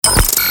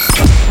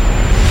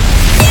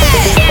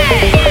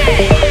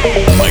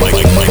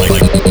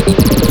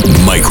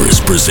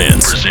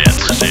presents.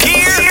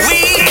 Here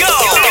we go!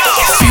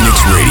 Phoenix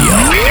Radio.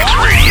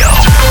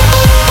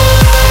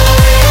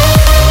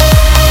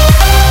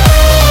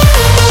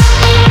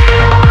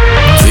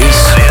 This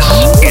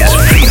is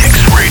Phoenix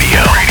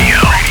Radio.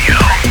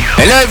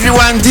 Hello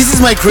everyone, this is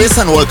Mykris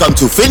and welcome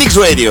to Phoenix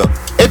Radio,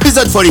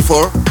 episode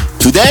 44.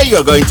 Today you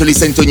are going to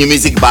listen to new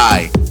music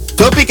by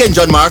Topic and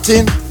John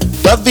Martin,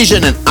 Dub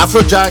Vision and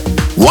Afrojack,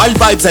 Wild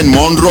Vibes and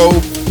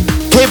Monroe,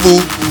 Kevu,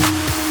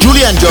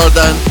 Julian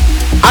Jordan,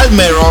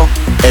 Almero,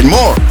 and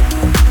more.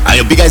 I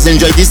hope you guys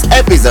enjoyed this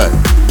episode.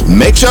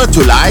 Make sure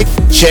to like,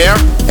 share,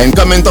 and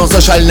comment on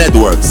social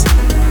networks.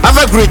 Have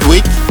a great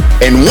week,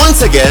 and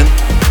once again,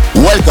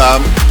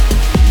 welcome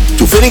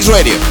to Phoenix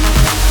Radio.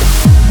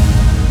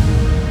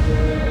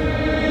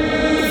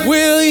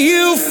 Will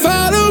you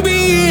follow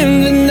me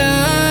in the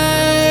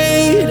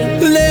night?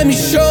 Let me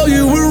show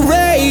you a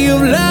ray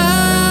of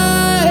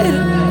light.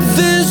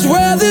 This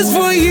world is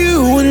for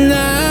you and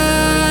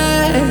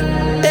I,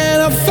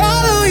 and I'll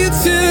follow you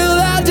till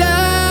I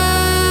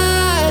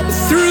die.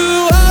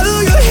 Through all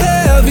of your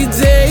heavy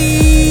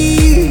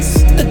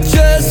days,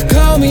 just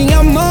call me,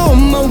 I'm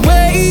on my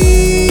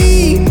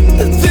way.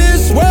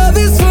 This world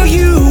is for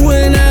you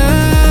and I,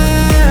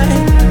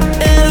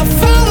 and I'll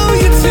follow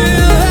you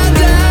till I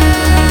die.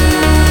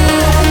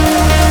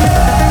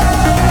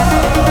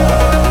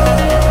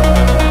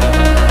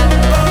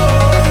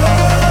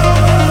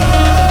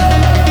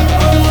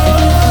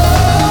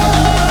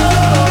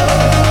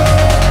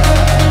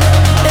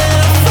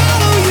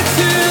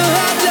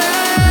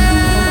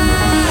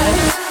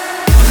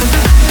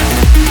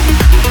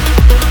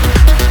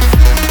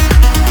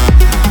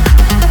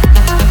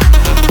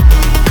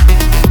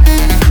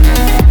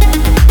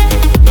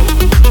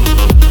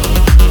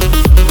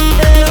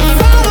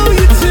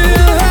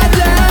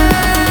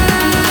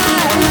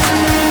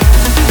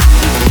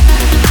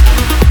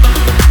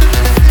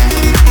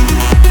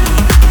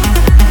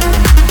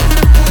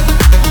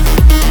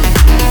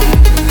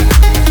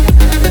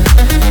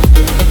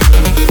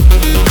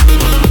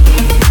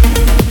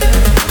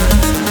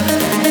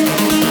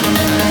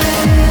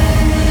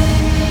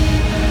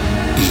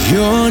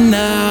 You're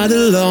not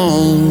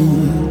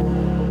alone,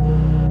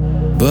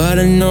 but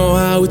I know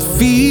how it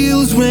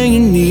feels when you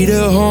need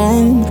a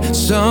home,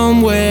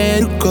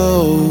 somewhere to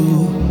go.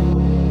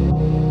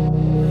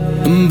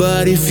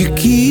 But if you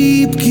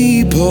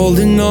keep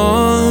holding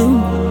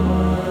on,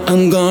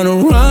 I'm gonna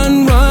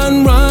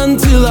run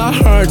till our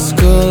hearts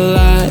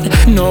collide.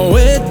 No,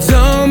 it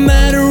don't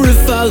matter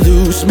if I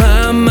lose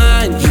my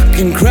mind. You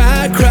can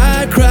cry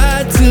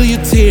till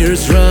your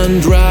tears run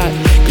dry,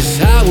 'cause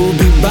I will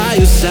be by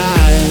your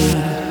side.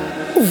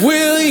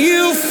 Will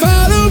you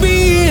follow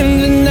me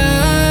in the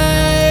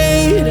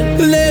night?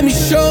 Let me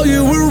show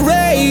you a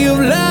ray of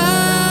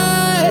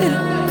light.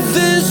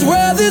 This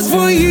world is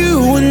for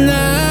you and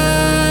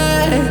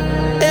I,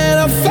 and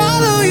I'll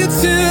follow you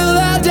till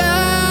I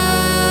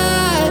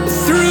die.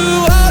 Through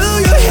all of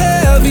your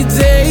heavy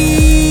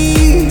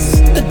days,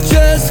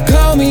 just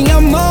call me,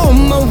 I'm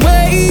on my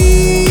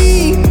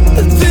way.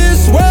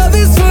 This world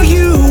is for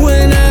you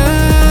and I,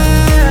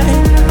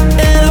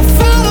 and I'll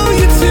follow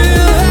you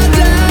till I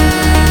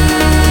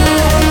die.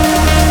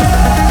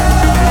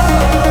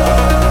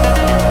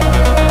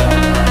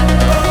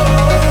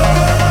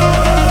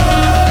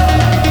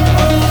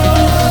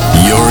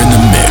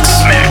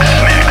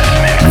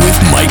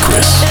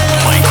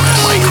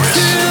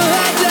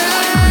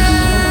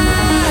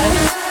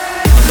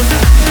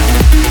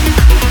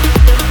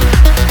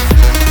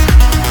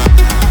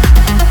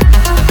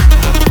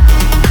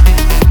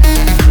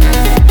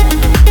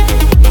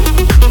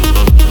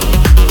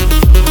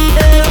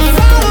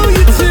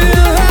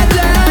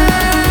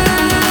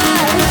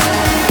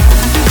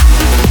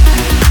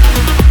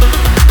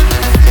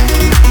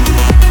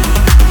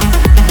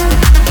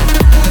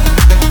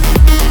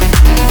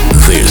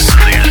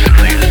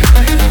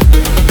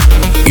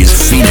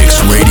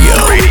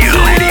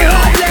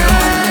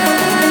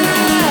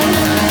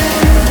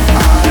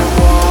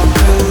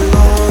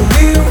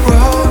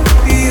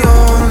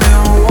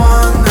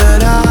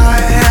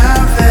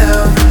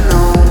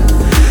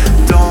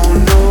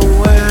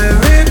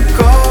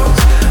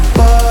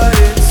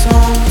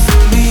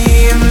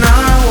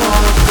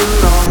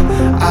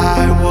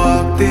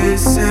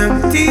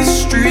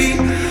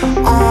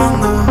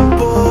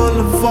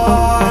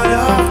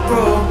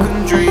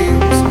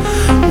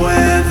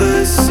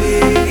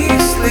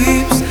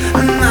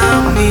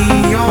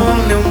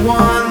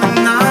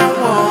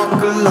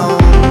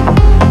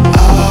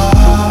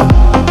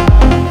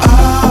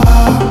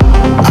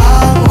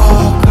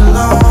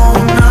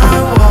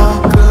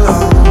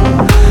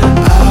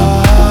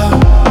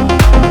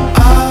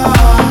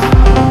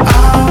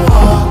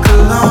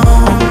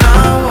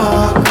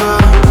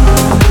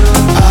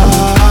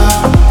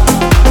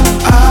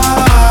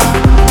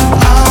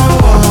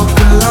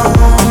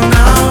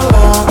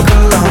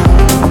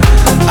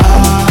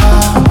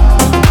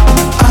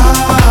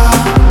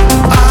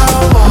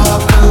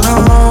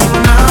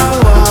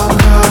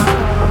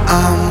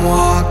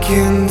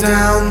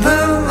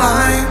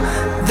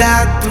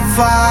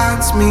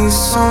 finds me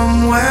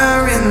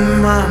somewhere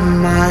in my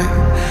mind,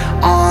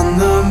 on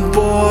the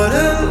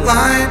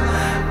borderline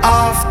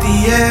of the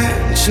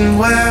edge, and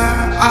where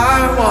I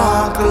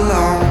walk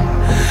alone.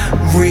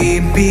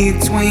 Read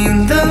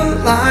between the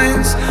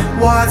lines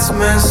what's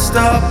messed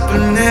up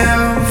and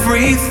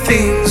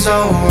everything's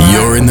alright.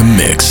 You're in the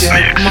mix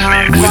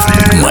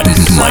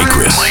with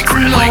Mykris.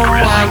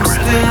 I'm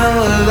still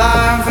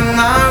alive and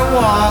I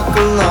walk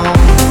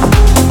alone.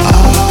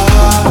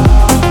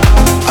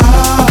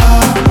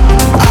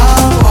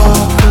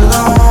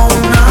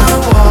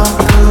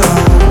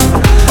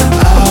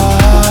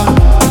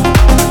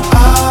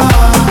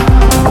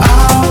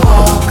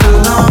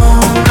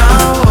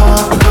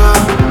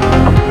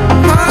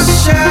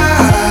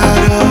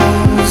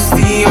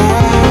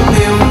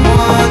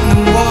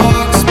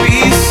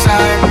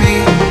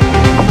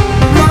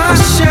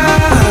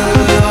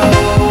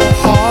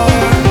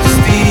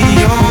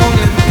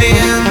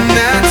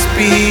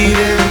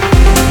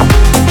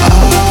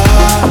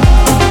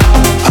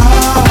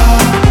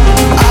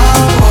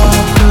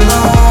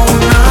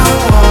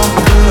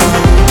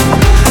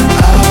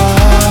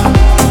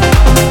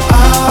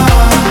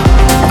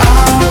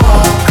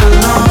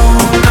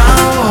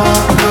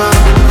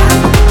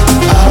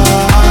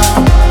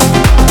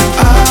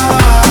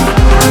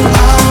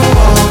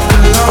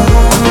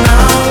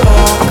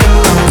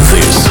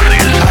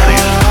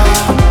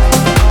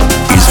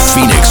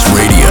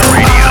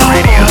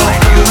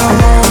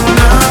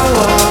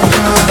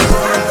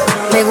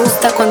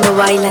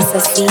 Bailas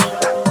así,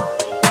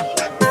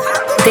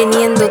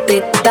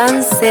 teniéndote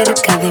tan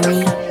cerca de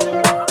mí,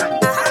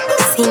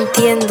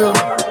 sintiendo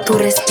tu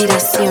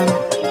respiración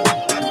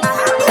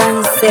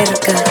tan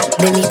cerca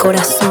de mi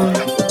corazón.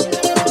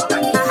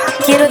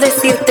 Quiero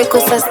decirte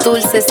cosas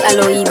dulces al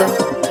oído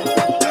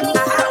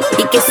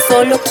y que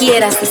solo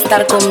quieras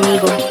estar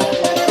conmigo.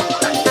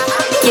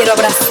 Quiero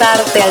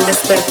abrazarte al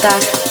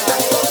despertar.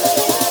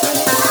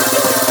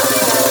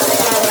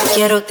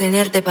 Quiero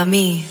tenerte pa'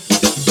 mí.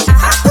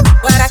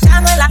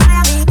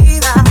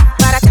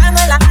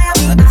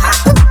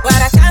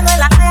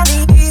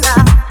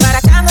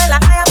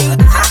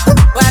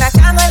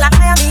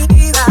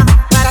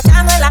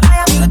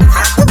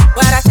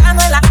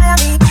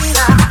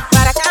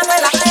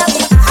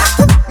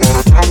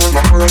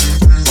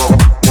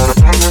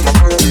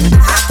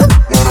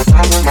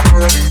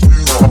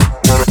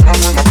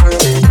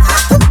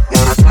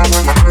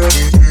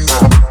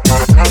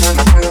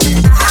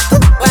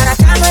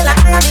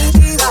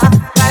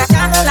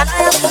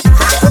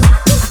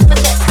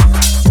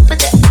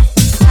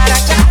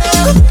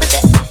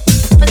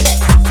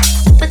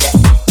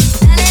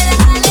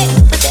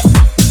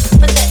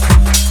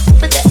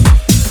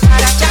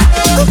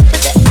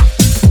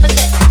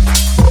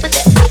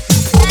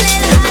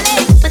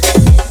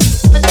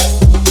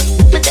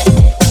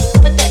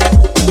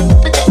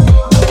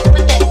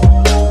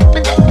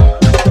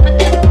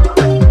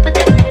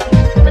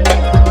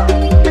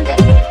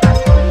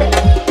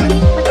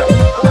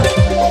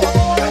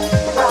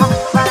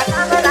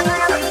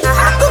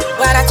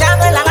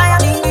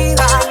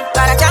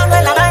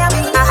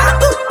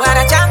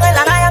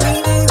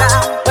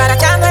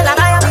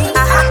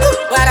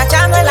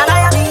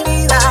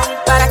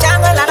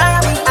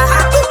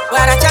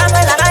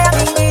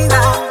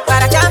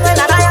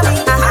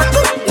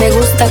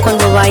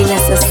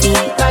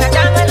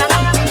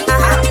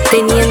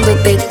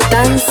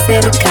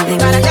 Cerca de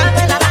mí,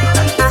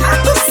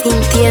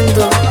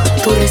 sintiendo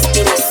tu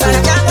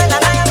respiración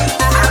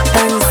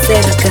tan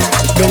cerca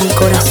de mi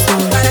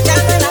corazón.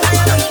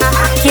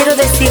 Quiero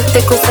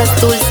decirte cosas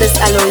dulces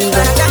al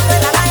oído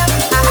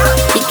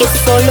y que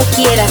solo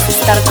quieras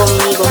estar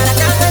conmigo.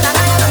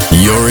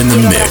 You're in the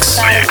mix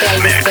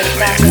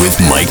with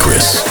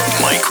Mykris.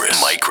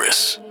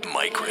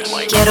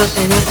 Quiero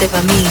tenerte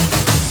pa' mí.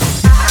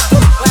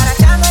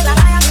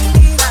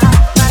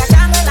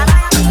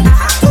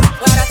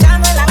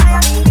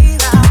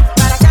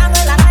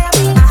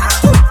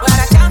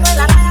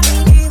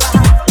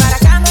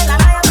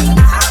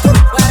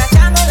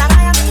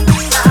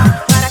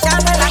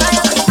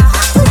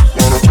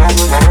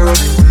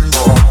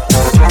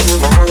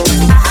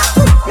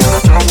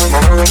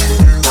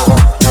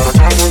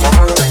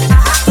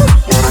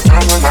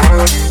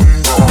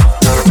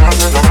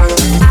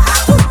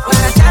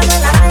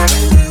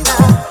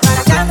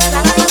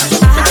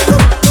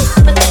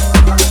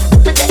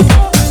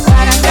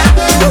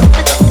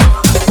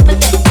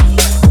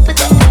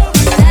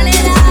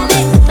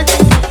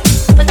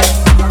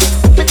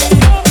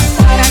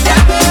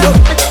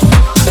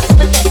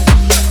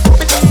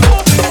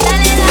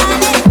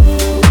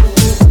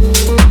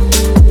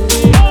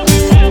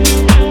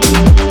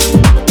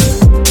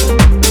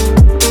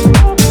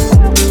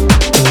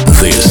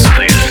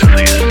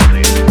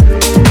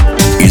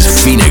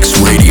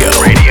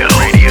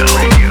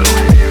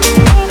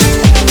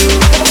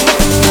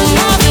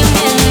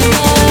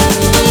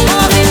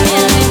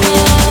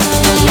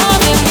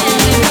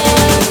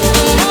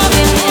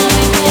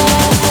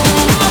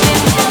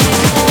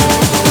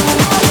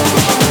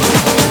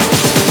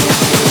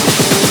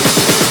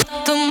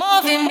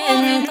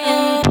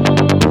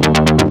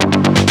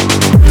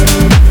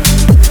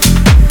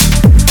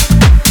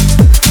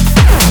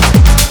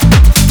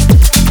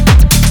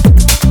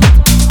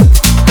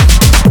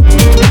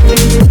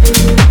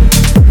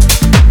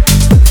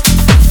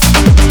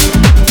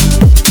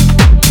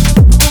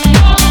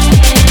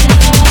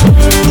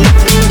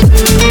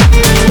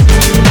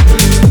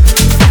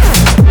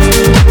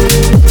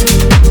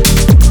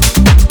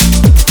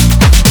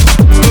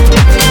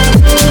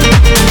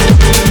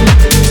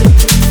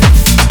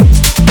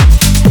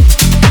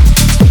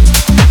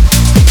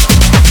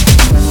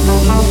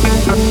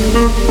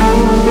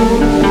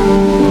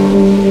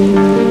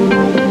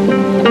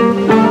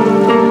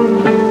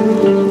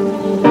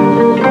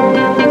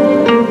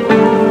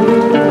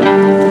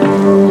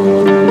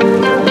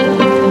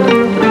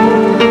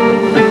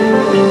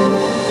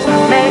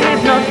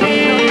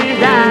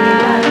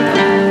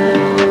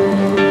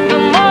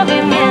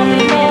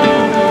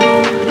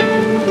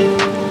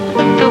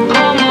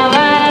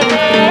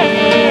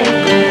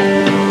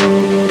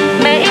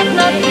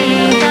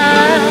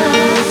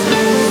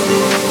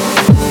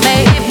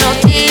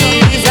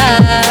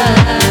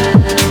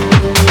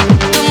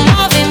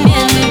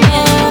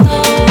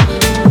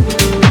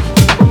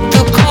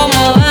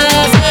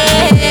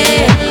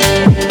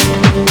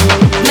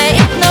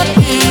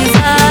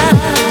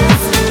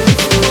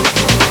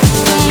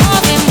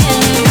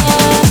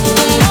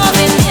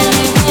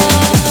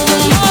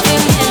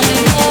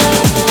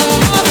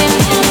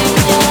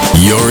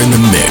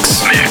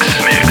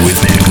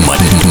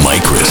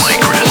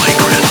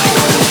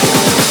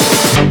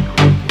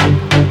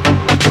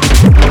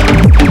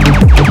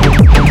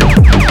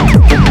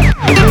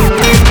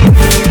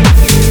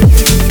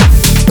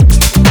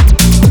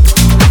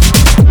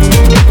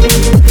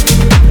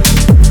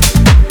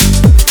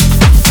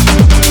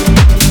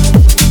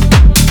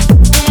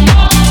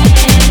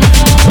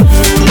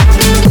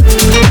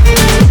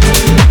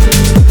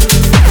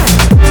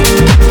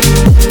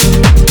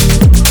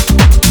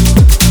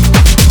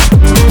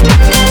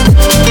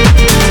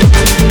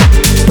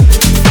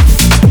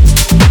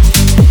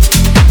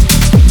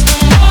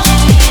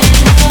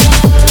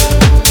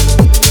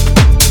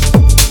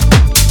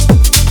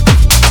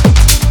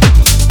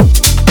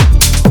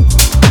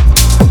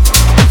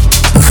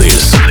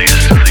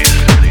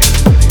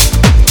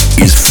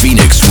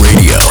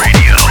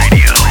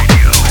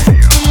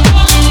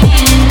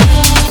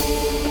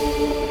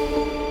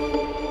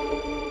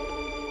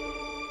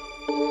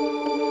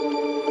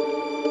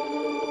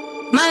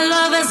 My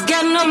lover's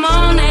got no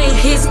money,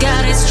 he's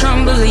got his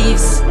strong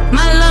beliefs.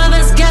 My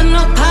lover's got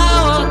no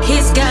power,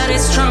 he's got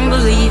his strong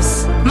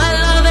beliefs. My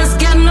lover's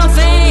got no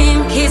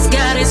fame, he's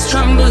got his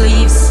strong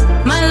beliefs.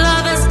 My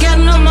lover's got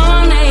no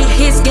money,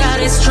 he's got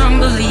his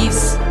strong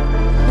beliefs.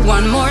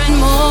 Want more and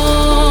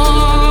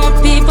more,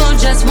 people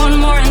just want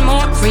more and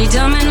more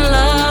freedom and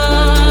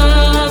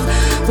love.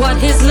 What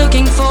he's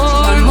looking for,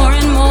 want more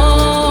and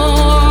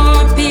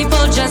more,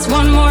 people just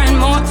want more and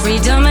more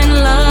freedom and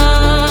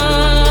love.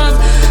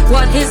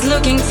 What he's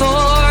looking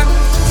for,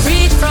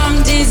 freed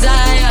from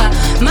desire,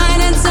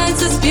 mind and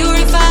senses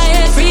purify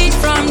it. Freed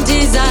from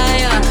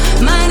desire,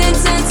 mind and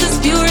senses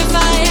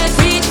purify it.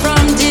 Freed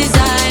from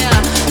desire,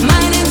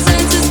 mind and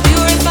senses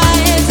purify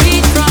it.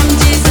 Freed from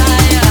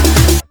desire.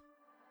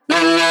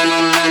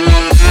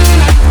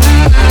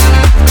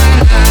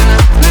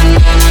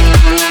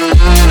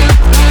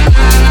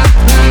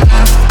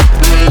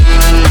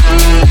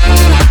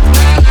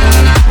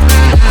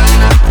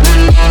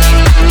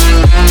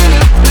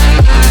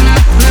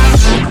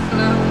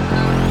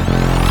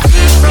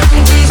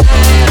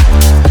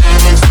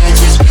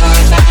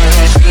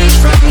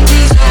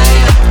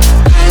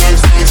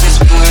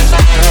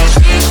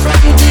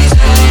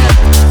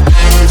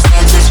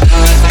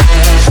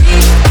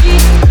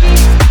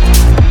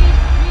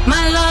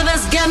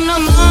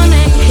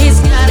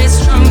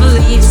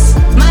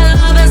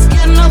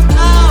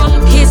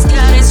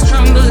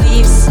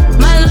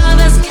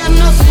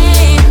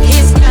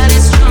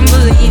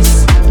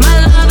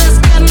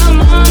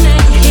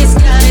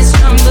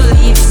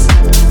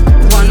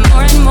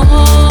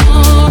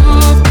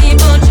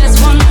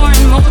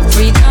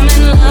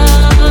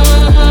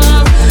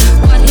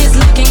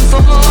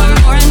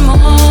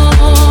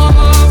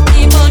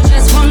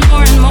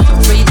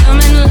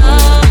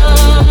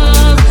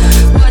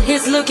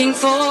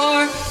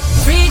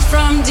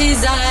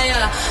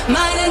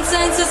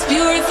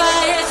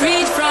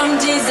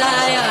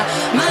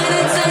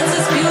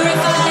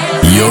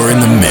 You're in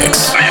the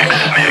mix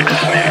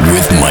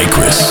with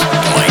Mykris.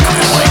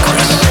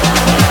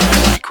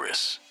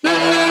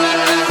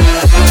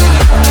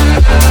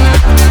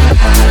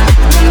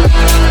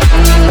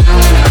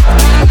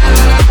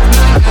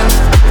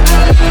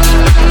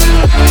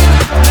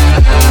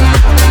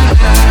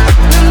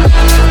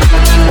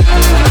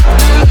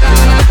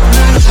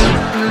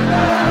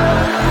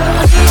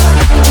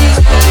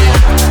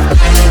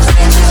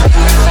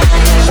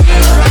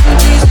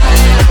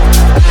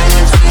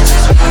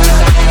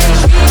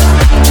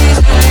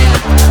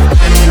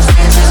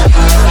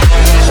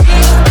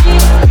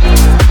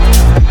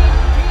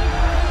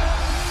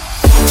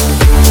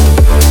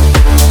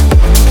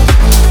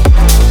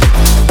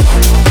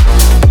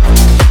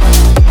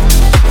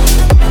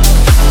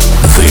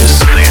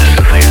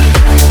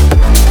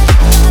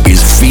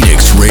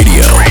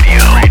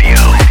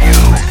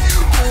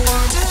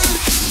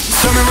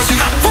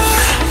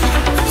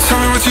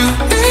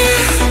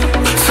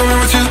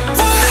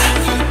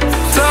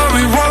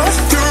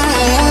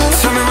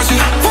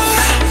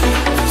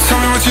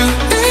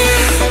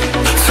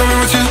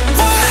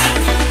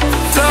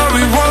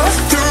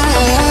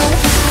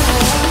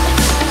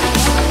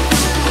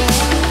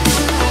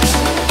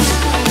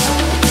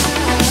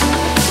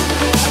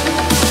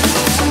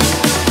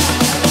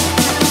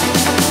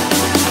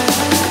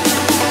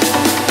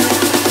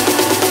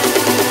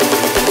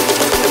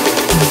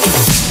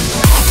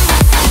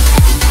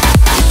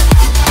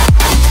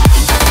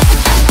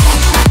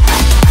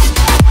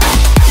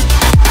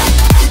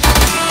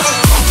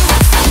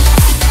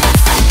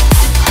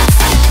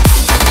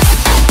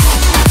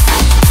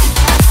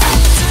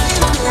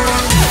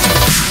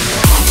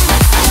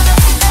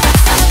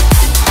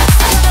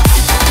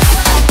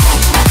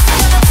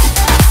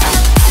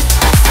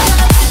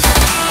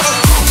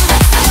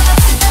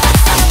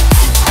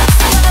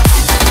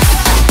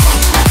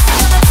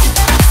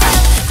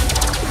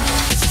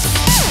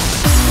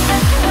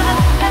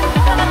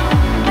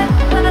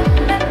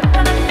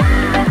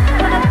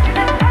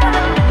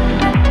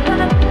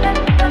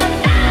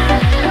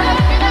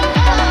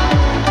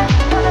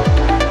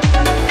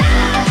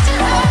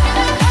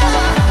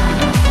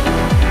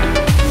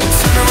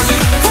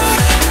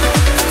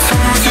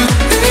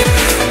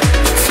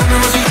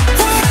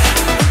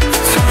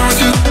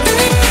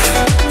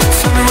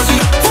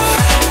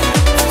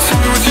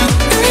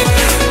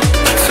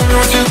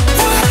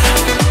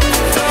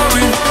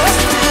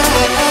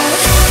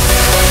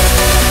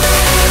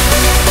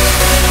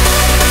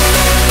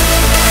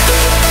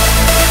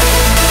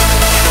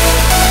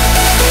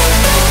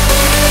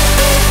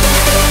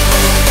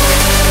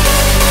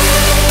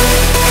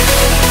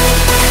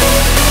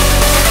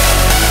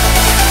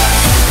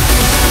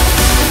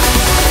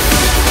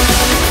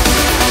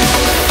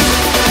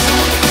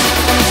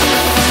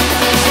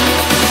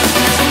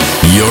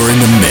 You're in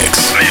the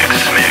mix with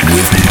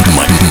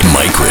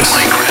Mykris.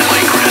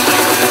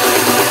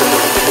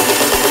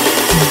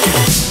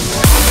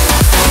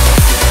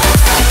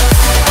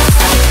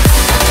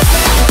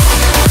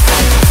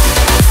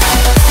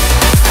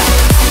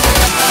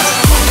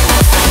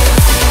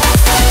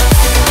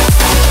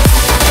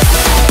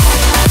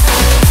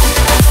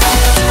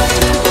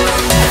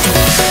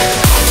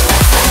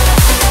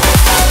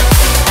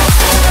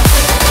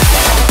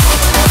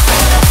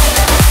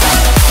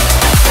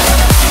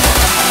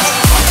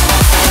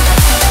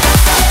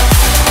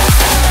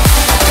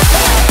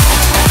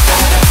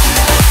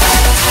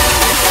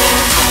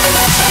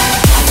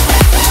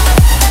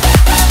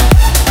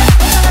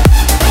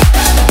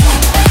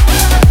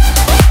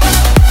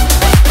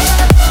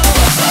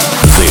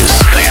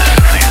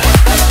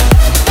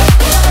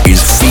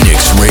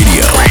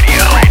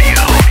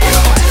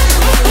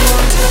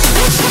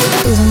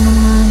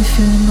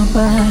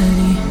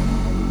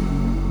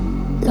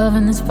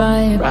 loving this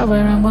vibe, right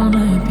where I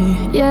wanna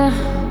be. Yeah,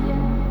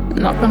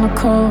 not gonna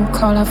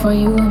call out for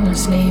you in my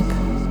sleep.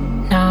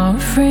 Now I'm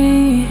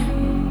free,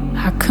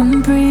 I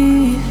can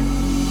breathe.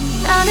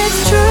 And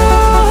it's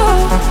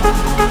true,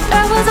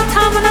 there was a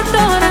time when I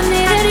thought I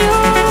needed you,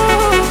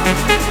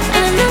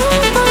 and now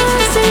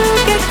I see you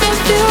get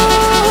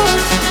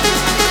confused.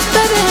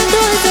 Baby, I'm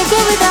doing so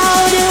good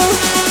without you.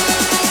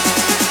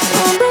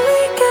 Oh, baby,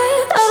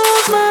 get out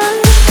of my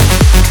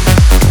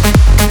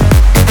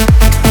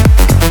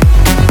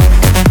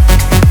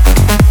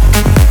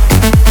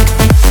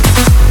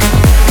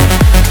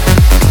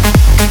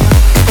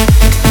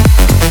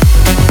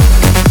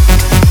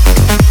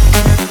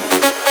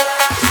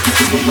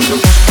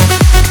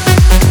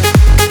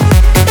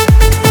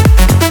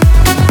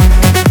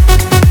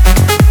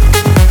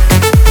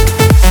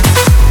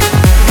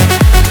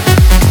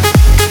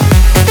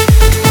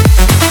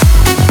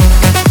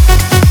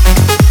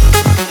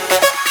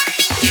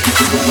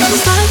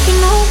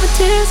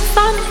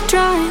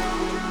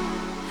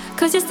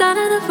Cause you're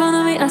standing in front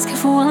of me asking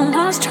for one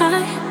last try.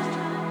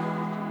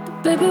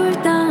 But baby,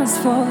 we've danced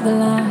for the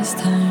last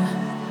time.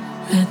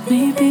 Let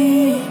me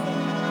be,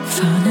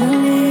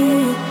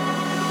 finally.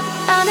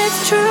 And it's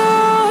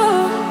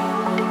true,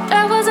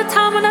 there was a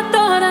time when I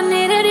thought I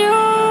needed you,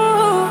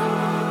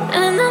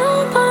 and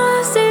now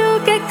I see you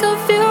get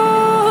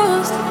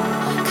confused.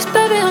 Cause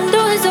baby, I'm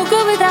doing so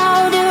good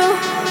without you.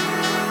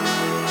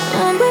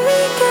 Oh baby,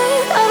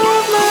 get out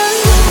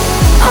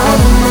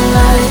of my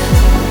life,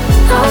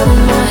 out of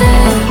my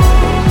head,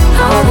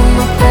 out of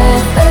my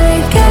bed. Baby,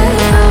 get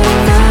out of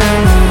my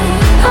mind,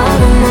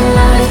 out of my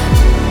life,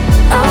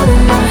 out of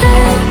my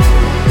head,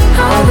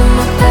 out of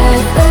my bed.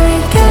 Baby,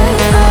 get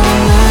out of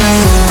my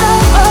mind.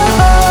 Oh oh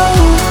oh,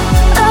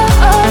 oh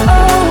oh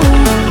oh,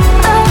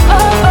 oh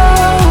oh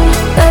oh.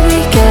 Baby,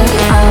 get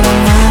out of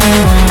my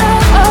mind.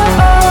 Oh oh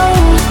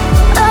oh,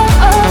 oh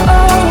oh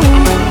oh,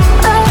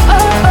 oh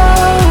oh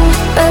oh.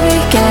 Baby,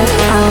 get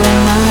out of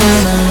my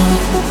mind.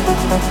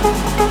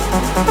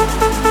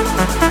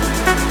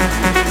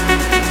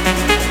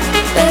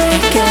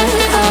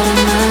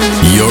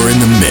 You're in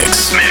the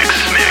mix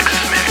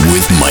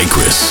with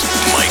Mykris.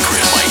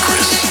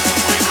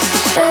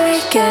 Baby,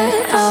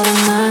 get out of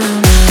my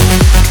mind.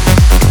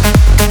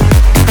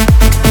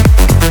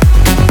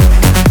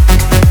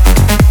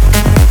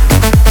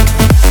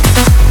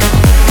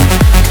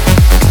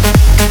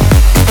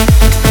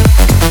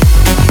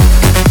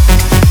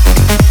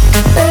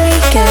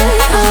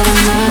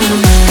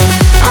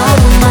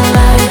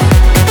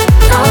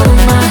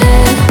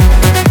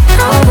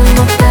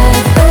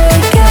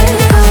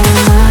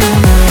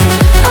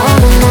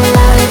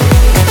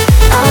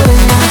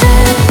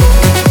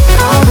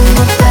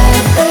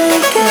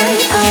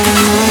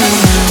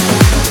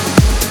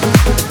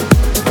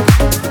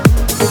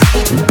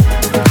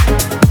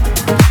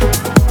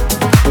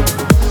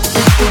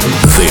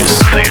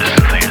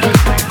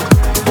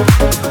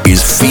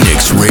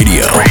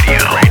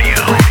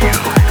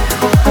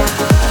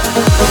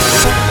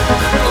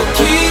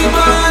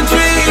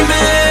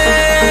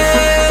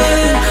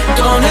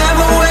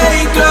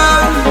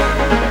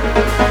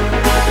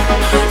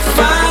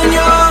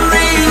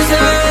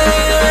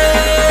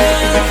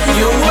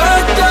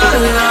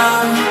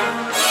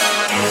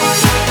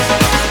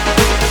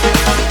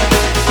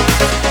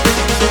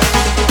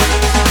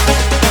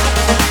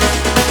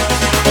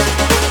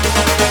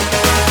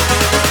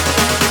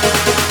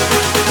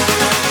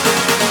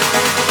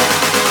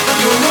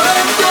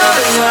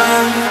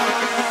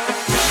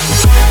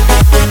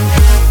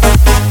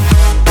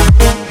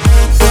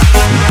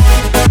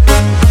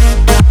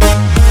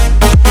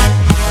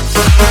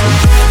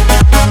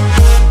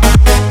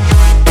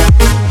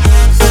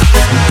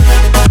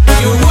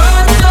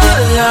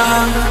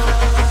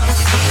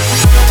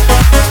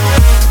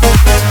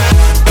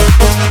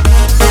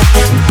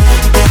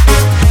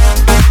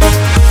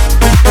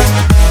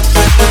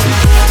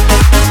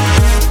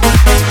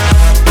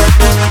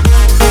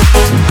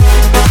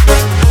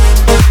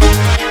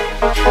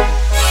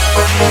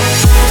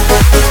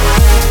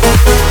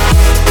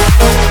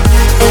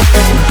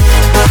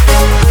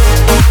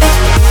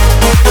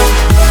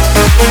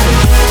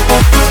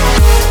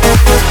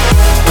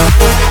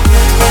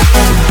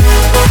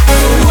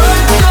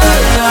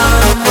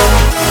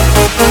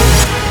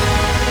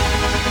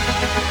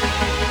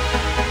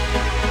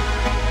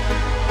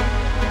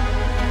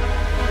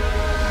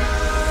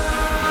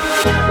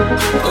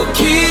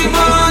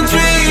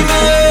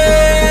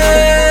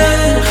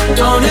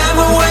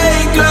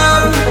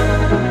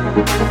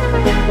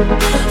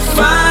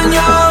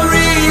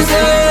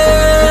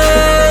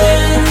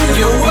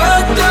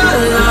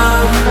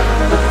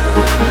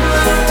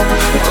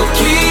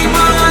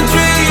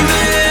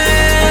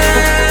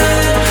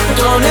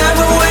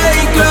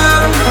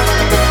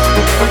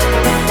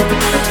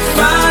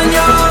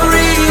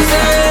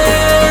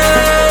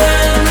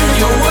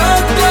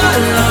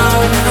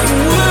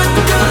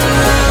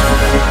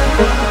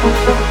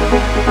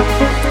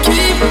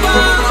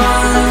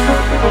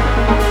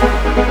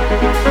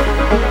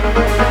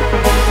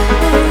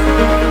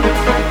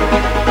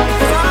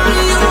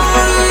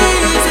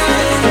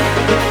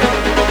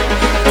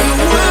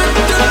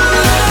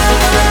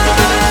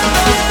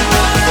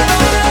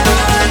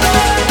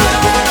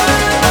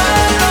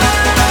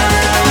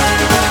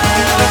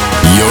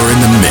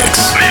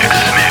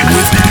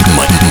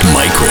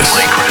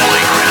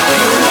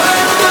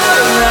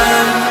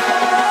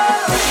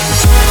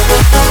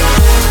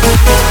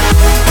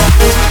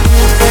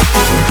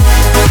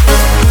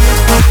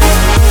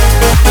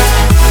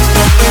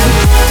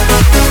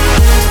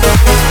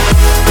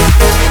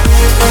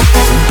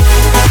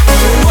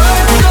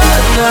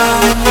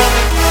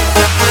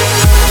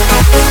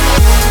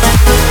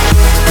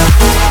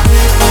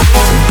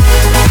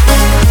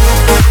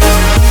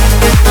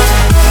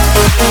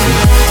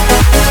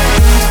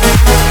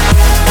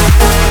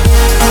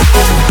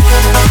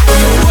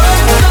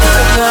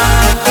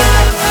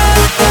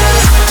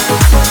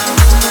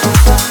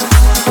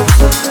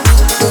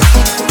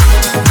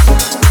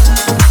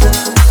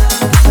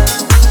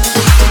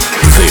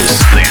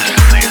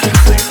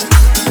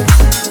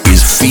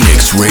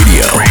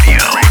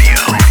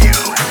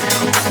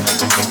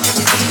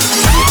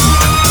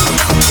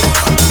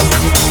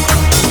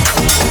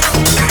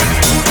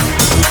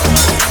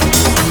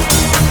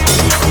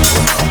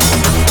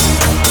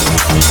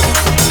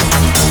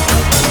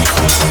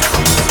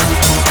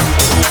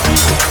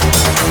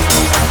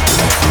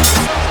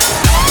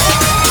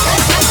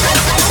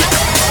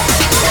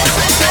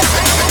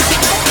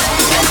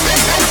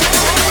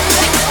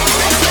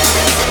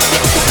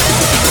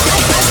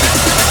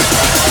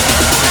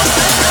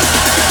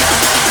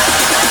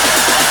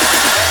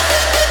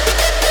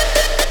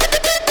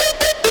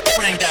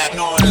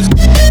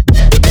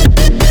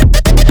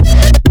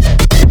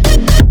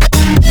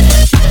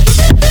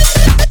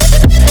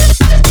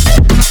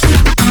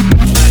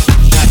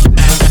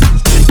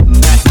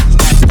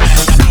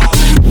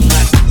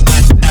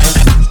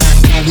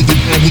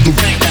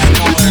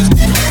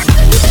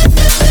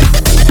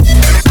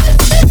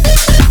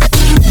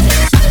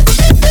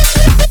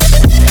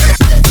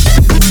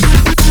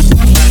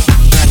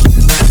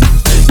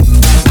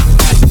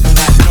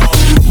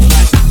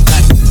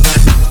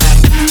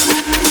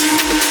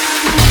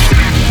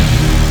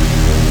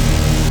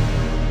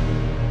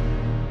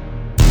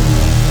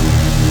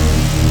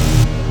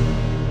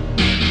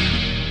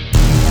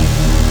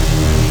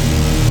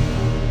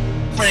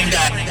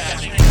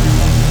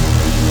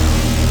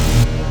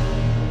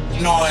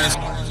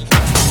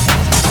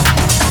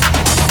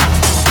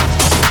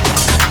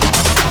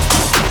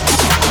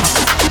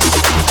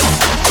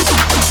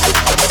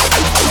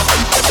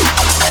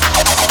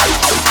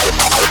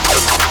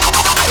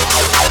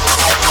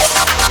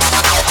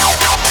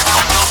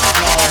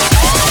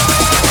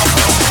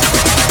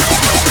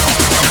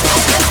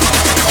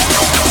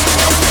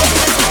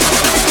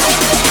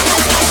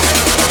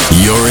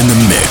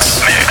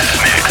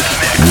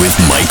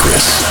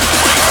 Mykris.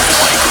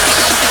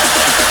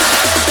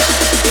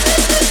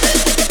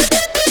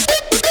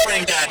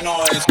 Bring that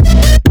noise.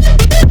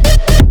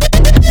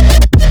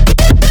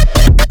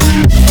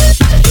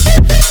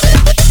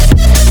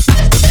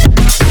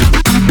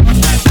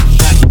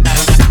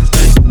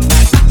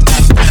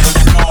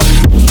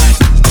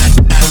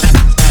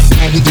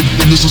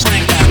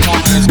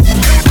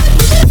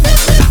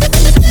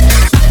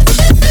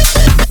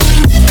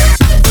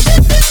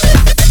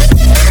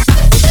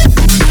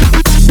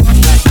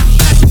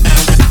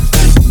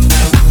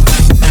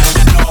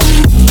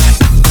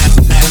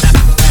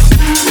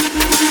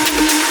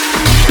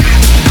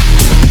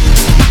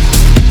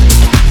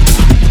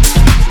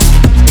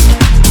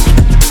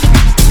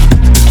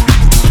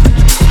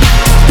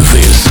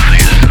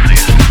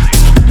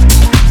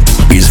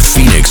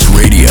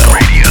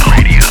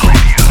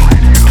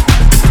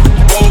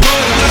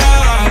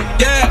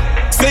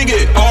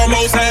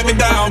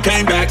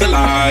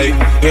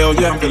 Hell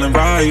yeah, I'm feeling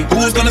right.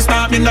 Who's gonna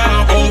stop me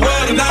now? Oh,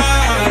 what a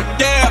night.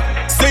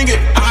 Yeah, sing it.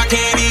 I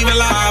can't even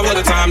lie. What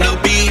a time to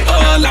be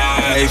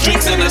alive.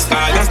 Drinks in the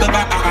sky, that's the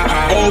vibe.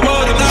 Oh,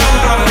 what a night.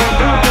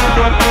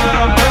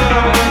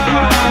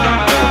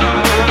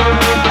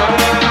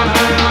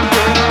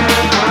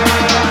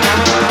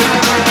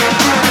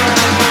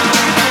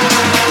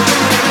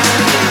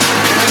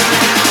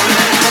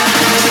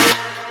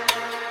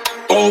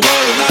 Oh, what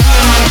a night.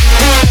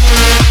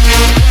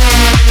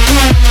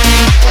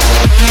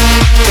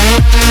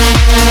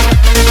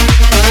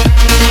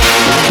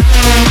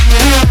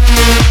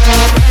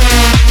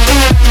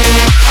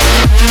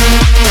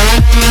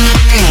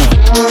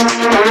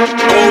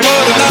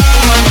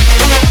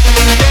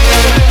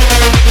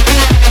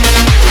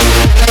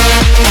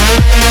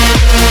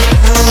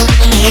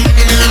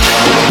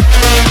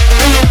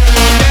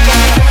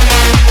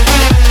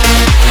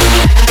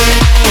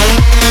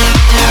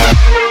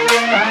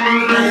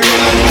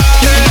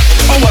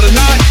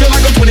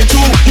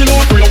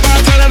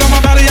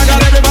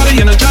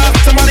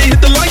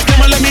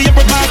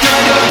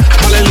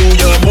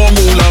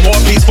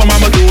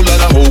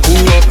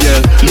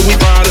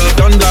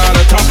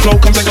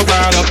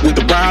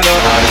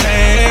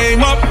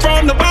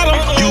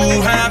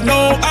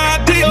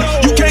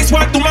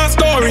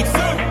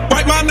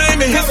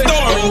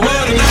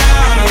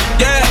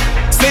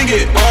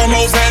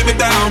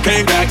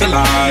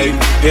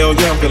 Hell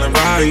yeah, I'm feeling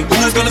right.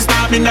 Who's gonna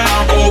stop me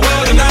now? Oh,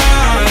 what a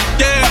night.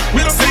 Yeah,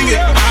 we don't sing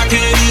it. I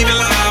can't even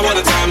lie. What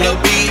a time to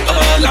be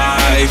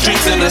alive.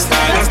 Drinks in the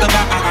sky, that's the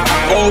vibe.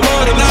 Oh,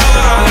 what a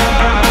night.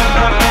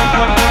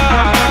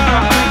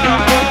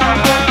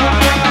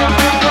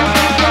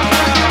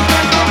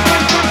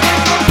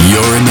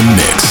 You're in the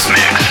mix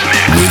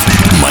with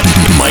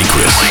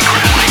Mykris.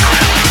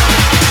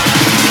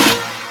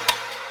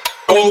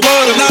 Oh,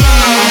 what a night.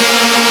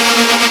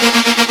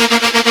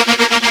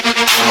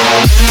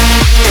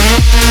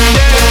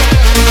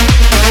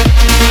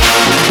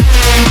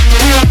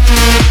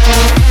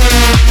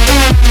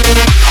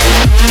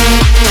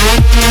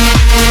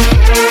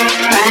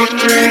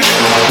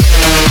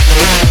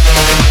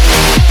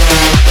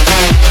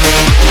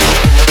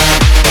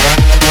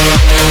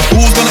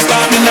 Who's gonna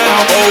stop me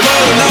now? Oh,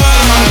 what a night.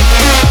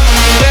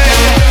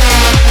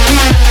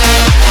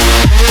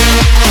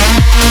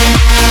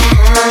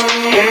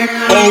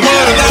 Oh,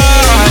 what a night.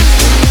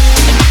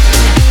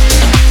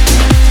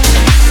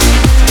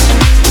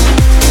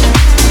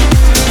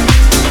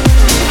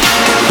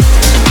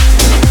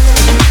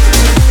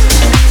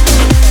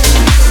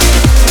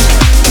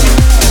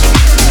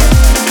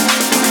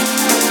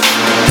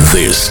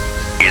 This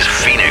is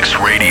Phoenix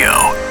Radio.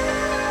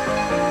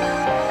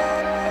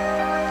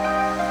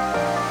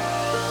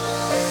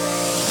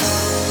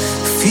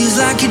 Feels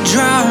like you're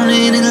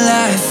drowning in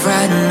life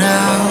right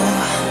now.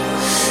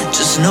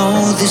 Just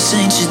know this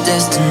ain't your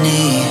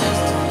destiny.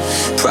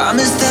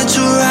 Promise that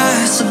you'll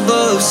rise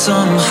above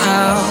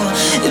somehow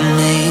and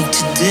make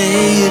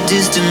today a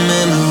distant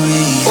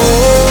memory. Oh,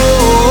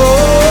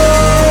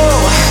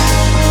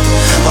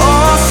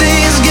 all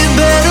things get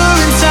better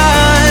in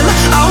time.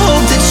 I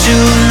hope that you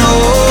know.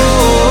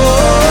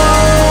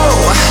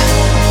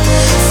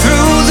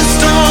 Through the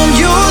storm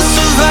you'll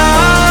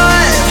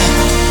survive.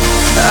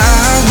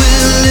 I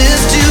will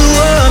lift you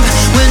up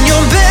when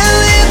you're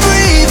barely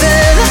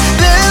breathing,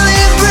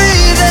 barely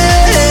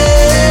breathing.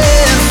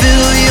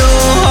 Fill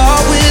your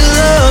heart with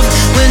love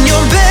when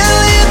you're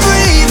barely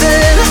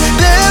breathing,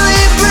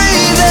 barely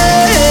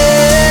breathing.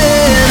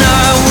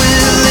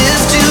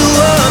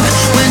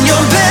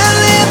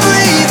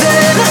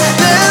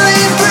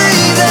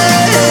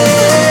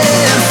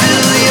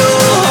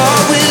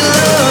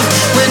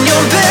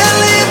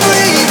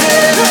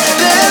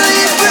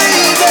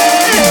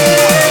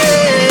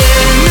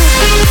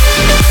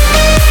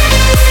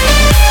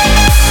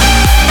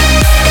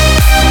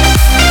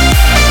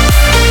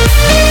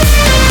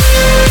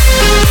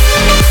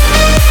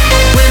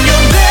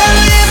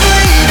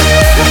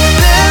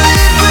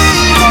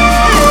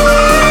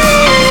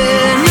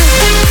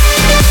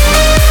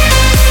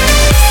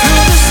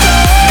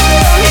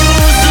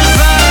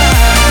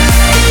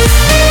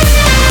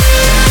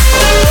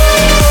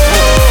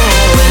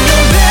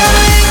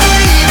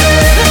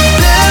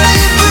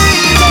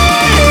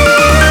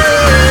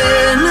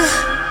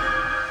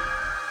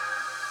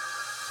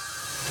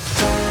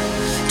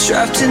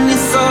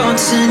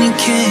 and you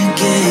can't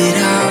get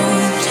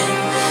out.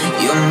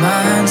 Your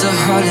mind's a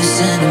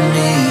heartless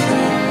enemy,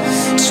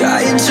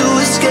 trying to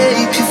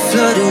escape, you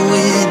flooded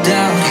with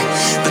doubt.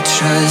 But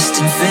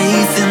trust and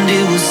faith and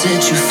it will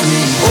set you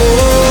free. Oh,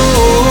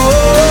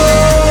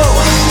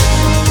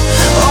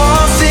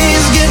 all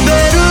things get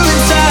better in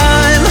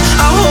time.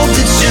 I hope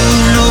that you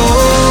know,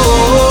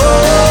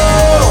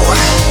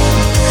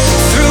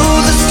 through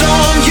the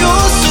storm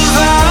you'll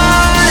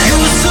survive.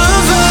 You'll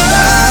survive.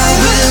 I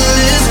will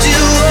lift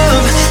you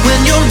up when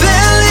you're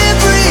barely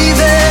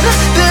breathing,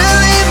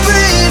 barely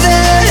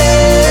breathing.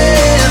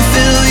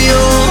 Fill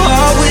your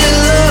heart with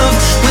love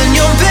when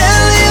you're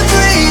barely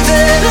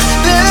breathing,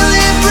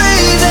 barely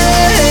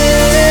breathing.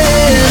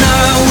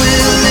 I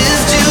will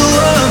lift you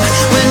up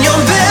when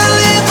you're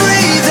barely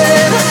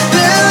breathing,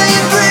 barely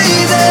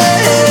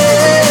breathing.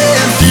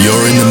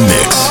 You're in the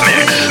mix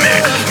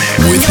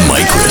with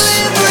Mykris.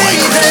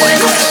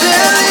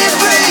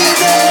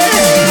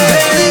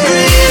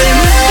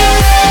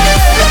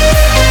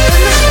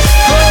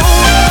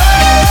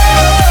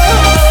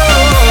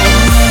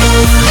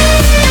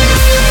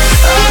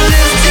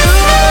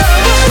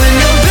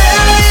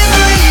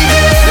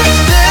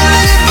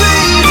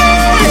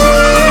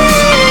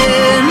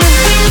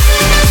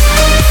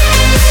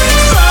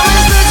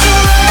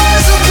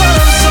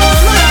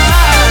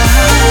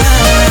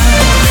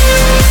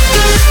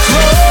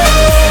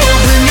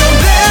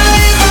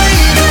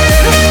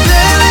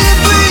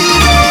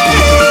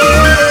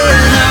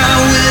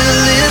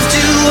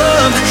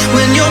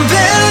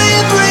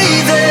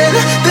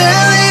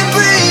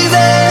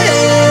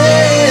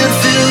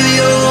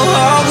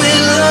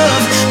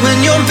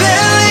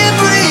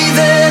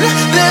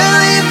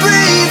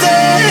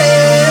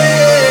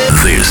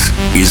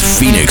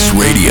 Phoenix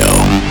Radio.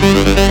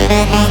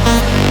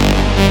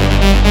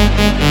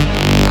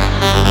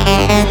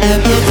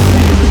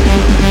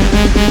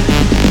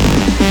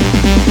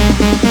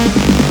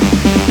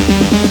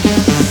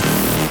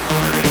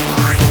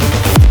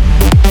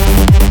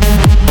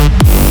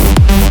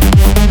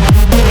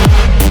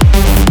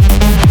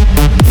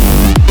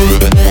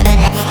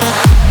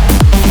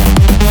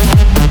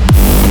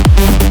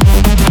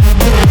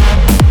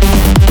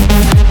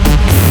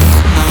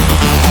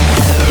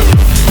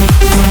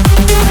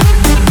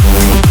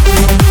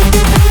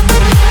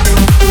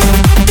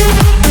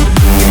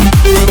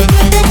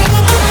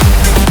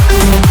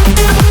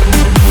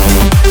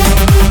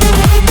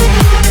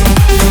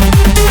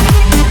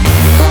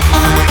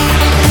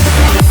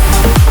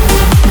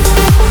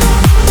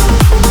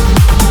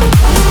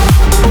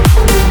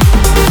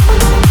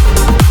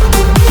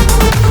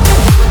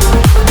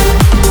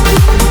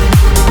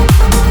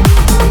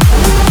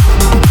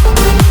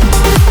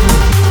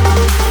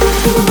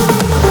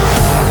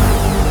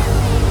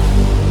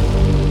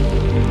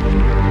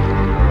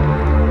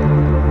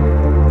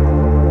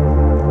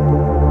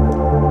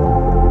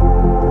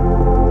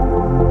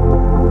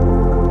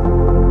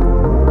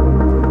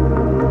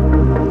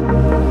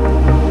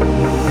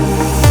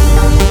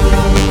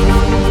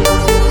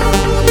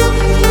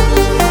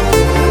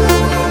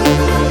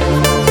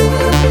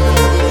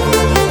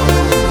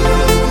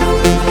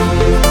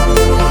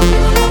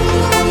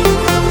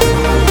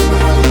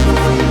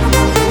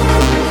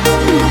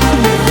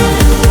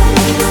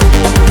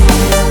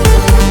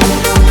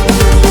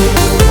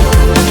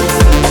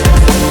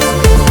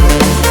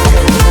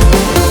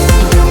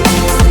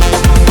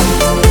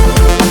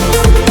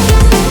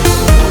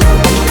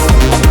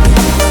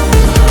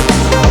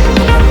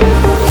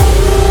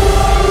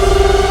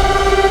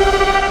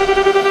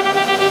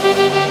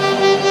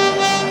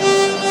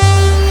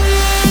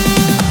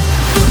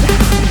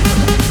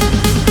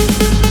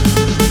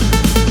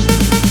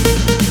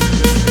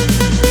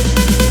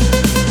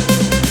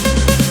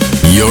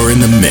 You're in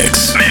the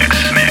mix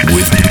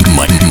with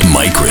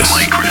Mykris.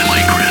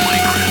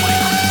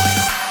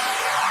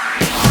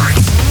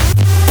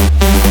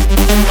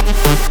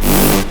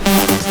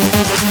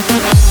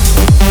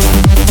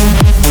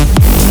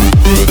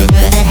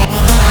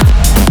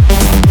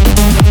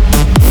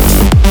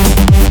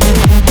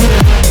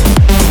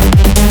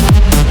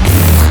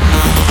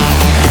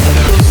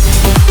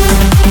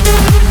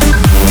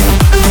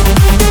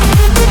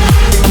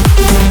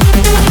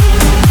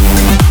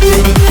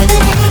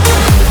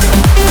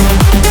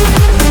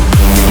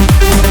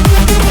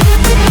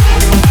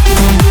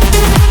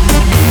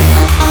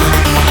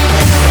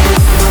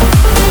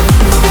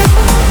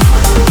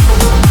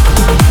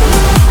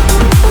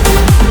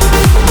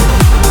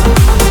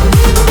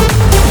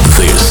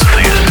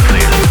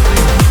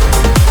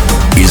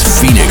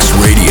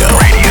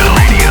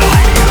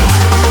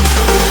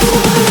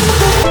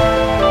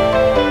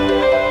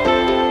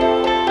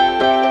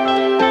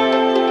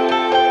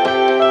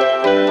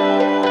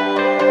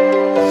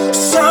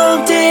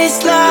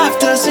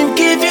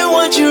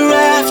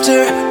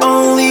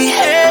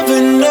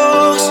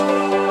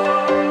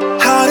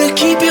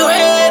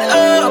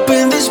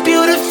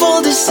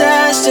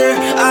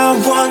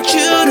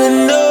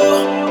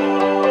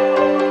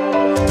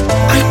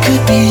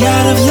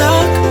 Out of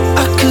luck,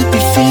 I could be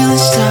feeling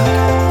stuck.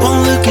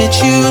 One look at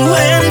you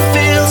and it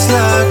feels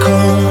like like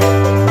home.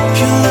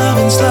 Your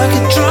loving's like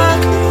a drug,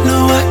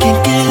 no I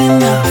can't get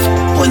enough.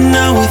 When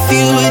I'm with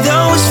you it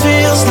always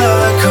feels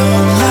like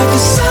home. Like the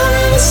sun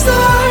and the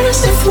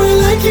stars, if we're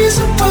like years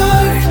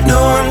apart. No,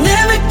 I'm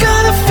never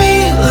gonna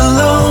feel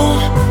alone.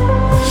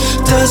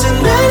 Doesn't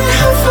matter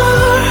how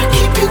far, I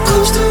keep you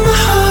close to my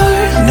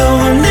heart. No,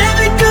 I'm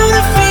never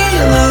gonna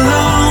feel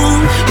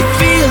alone. It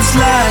feels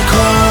like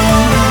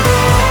home.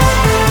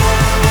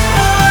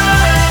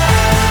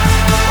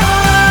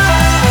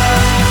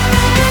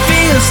 It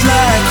feels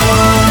like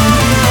home.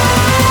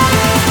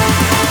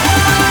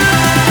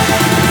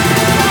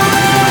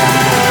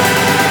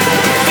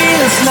 It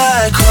feels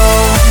like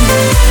home.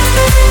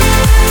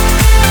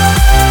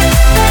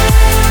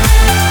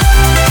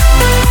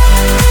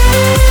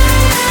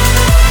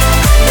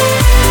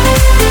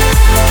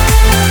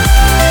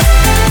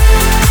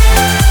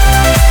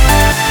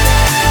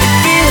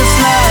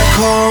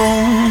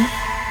 Home.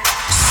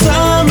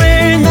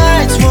 Summer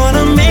nights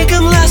wanna make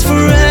them last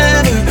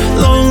forever.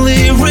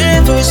 Lonely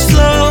rivers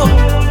flow.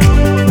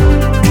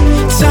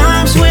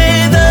 Times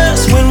with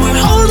us when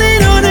we're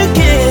holding on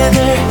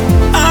together.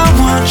 I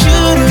want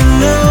you to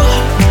know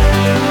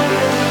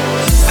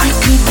I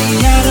could be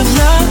out of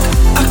luck,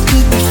 I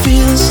could be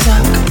feeling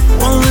stuck.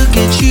 One look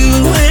at you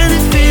and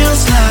it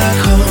feels like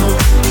home.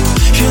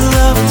 Your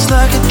loving's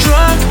like a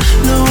drug,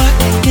 no I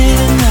can't get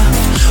enough.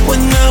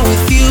 When I'm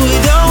with you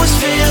it always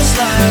feels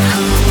like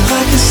home.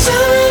 Like the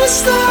sun and the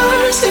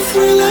stars, if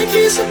we're like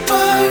years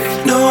apart.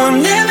 No,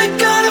 I'm never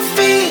gonna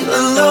feel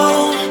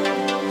alone.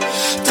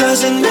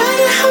 Doesn't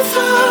matter how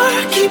far,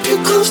 I keep you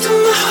close to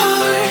my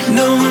heart.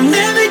 No, I'm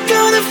never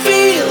gonna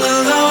feel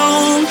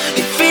alone.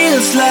 It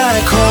feels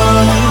like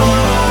home.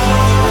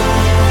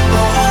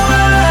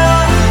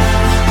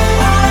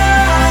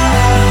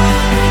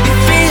 It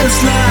feels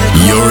like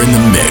home. You're in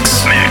the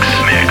mix.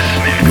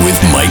 With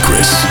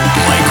Mykris.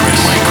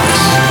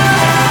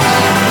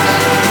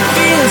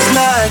 Feels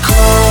like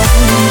home.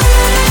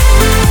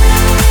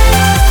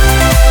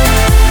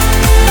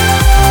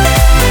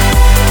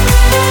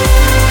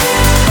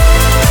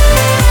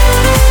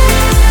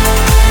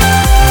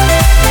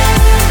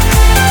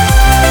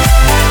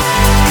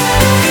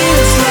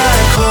 Feels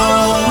like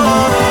home.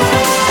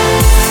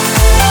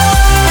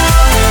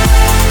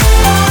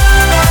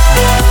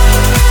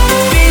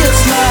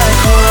 Feels like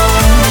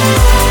home.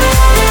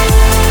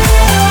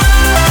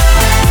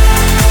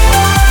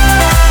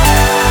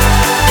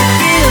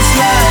 Feels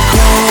like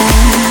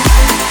home.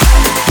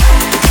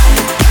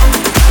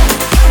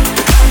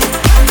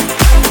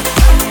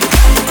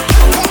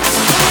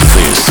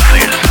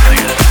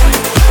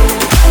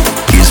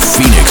 This is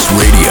Phoenix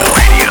Radio.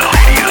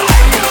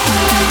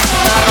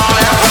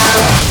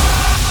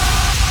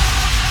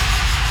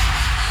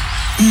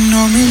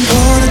 No me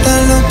importa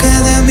lo que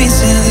de mí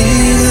se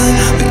diga.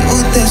 Vive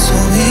usted su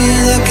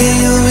vida, que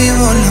yo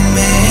vivo la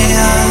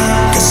mía.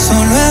 Que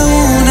solo es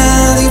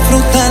una,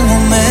 disfruta el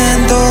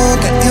momento.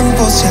 Que el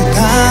tiempo se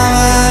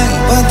acaba y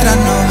para atrás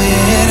no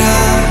verá.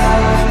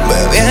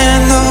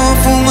 Bebiendo,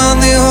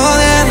 fumando y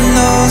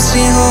jodiendo.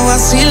 Sigo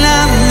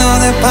vacilando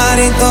de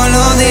party todos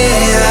los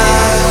días.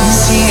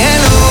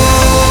 Cielo.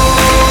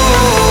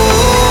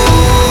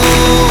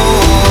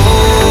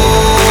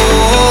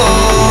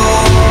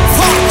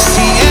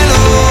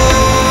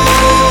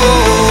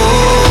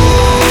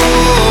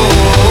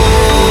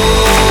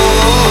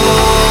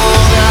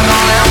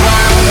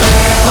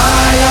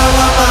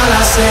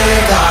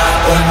 Seca,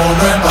 todo el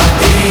mundo en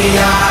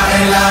pastilla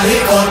en la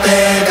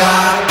discoteca.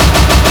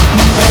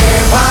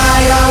 Pepa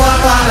y agua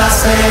para la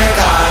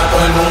seca,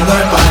 todo el mundo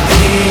en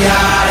pastilla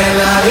en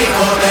la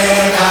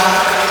discoteca.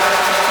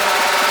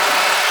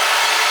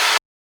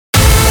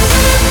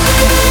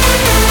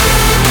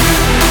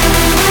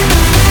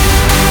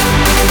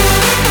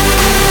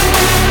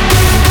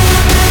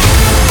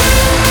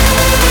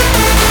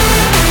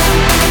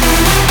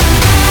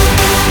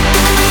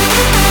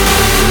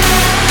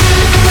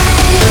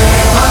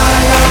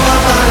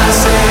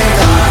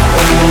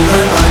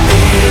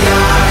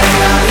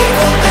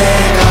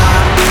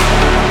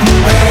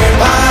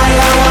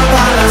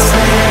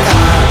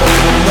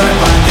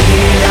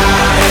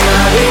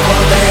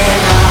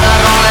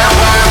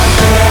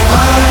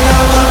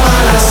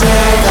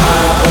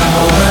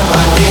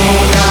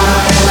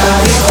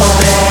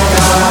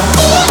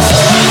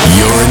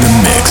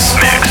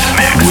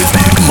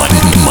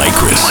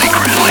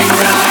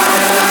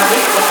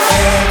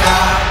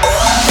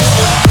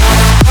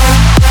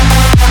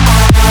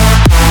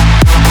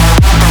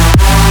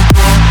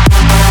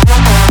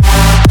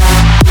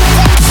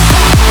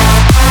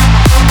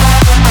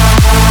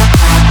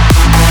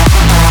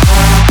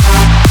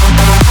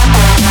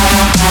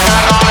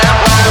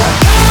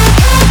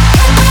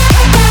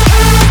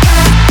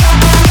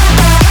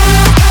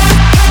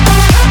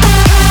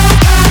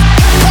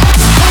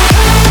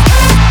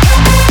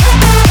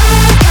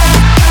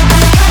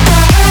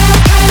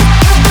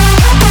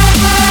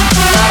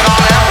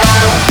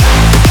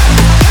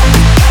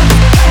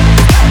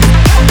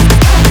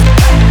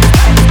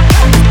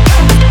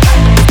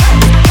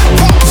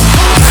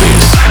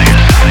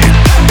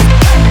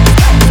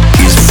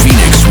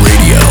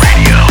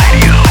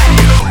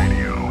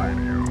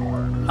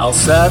 I'll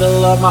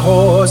saddle up my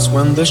horse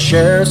when the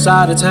sheriff's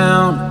out of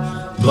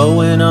town,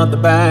 blowing up the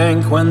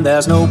bank when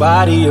there's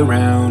nobody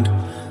around,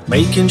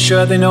 making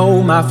sure they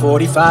know my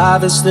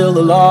 45 is still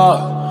the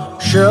law.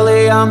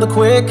 Surely I'm the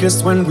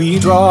quickest when we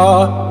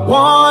draw.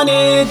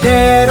 Wanted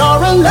dead or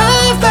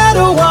alive,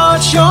 better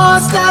watch your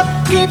step.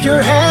 Keep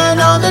your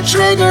hand on the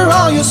trigger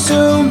or you'll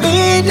soon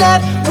be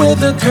dead.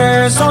 With a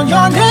curse on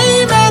your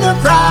name and a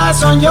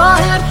price on your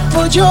head,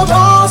 put your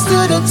balls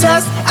to the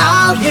test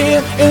out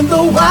here in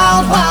the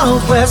wild,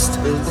 wild west.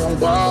 In the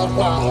wild,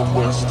 wild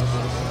west.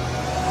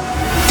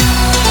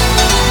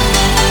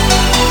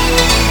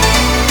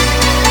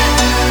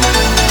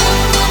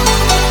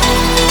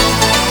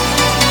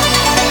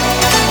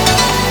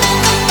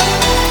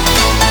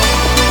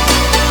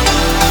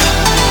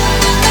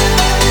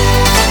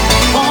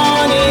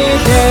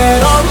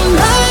 Dead or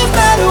alive,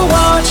 better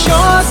watch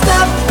your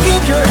step.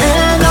 Keep your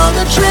hand on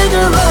the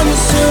trigger or you'll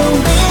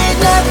soon be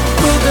dead.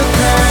 With a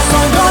curse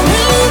on your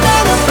name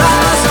and a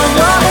price on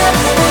your head,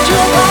 put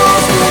your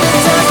balls to the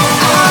test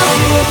out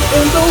here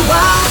in the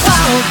wild,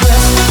 wild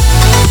west.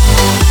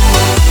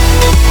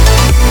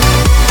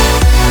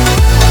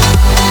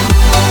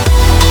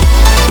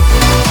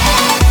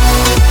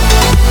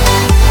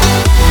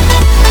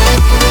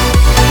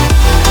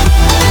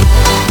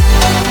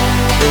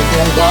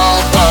 In the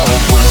wild,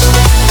 wild west.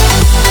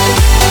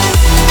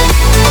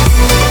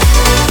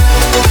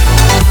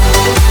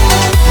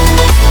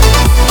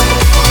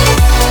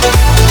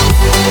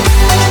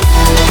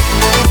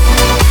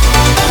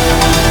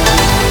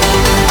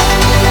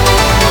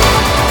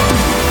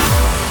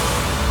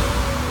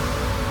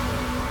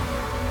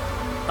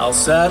 I'll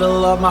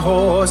saddle up my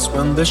horse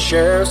when the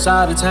sheriff's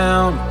out of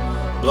town,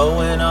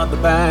 blowing up the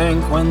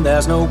bank when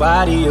there's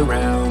nobody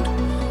around,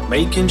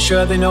 making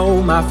sure they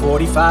know my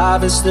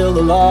 45 is still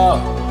the law.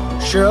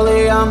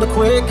 Surely I'm the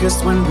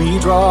quickest when we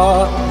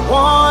draw.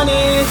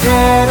 Wanted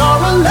dead or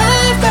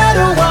alive,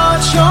 better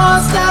watch your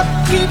step.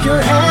 Keep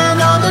your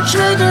hand on the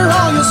trigger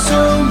or you'll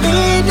soon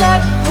be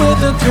dead.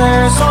 With a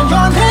curse on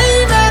your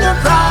name and a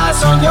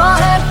price on your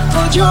head,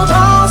 put your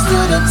balls to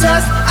the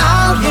test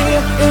out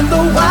here in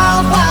the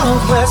wild,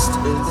 wild west.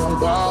 In the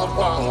wild,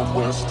 wild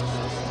west.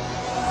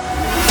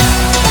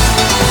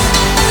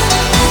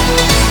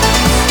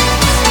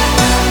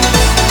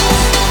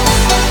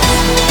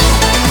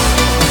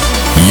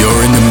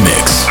 You're in the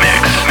mix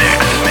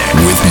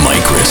with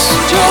Mykris.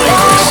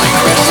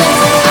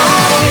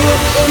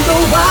 In the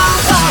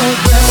wild, wild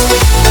west.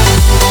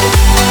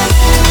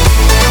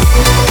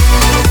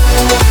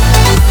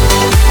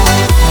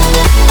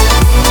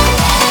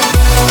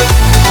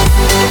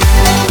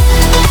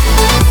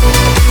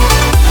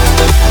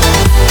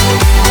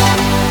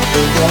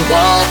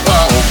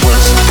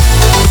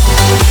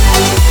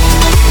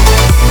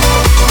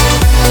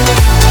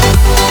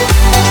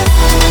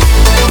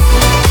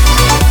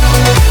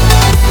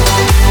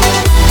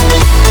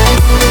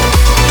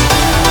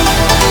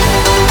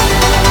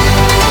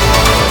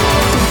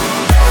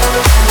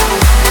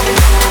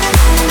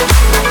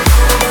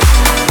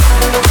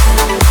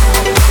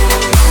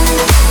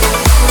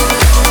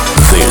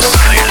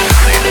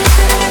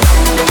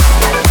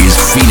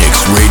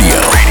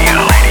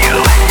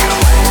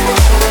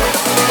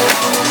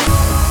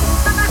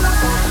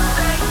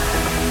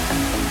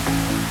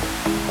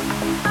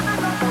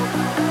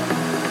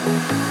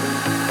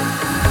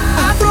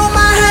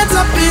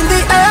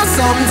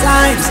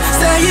 Sometimes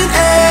saying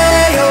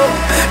ayo,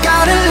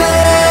 gotta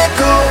let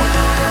go.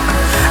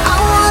 I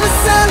wanna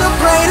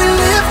celebrate and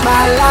live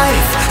my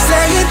life.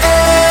 Saying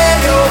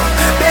ayo,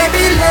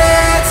 baby,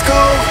 let's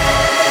go.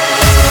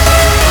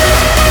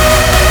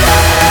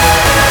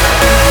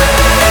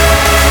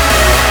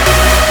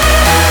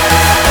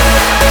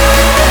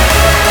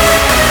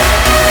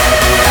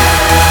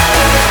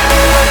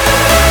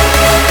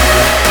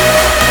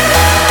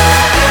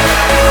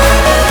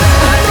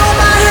 I throw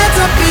my hands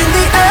up in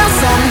the air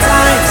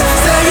sometimes,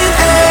 saying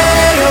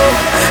ayo,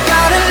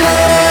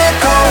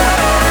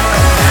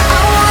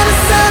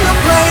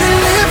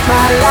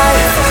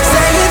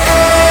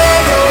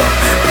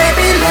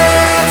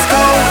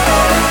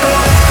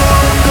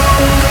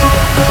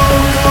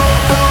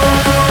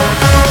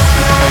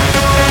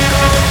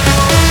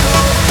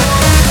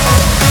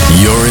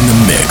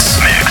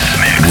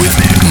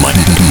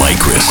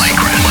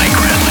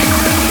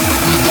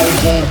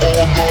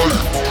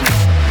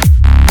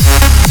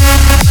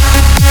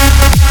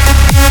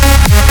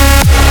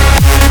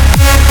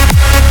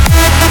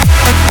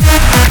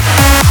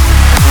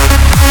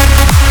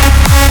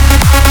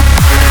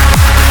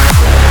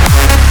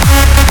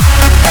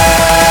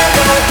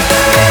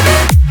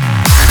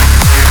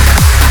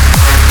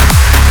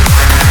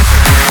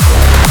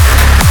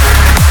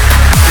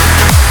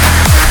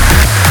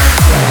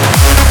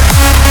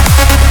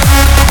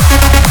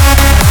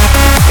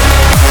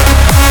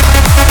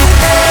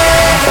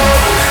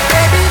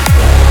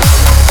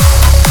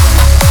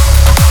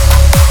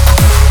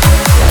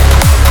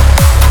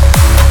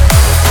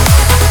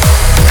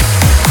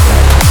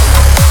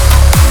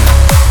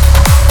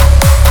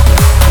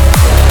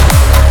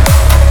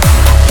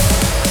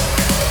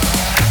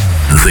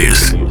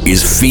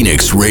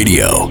 Phoenix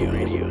Radio.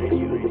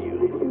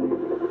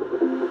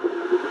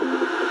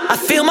 I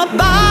feel my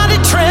body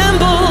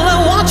tremble,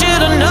 I want you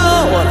to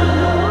know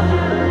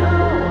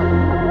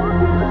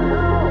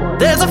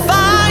there's a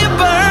fire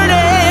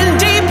burning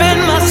deep in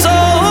my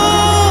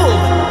soul.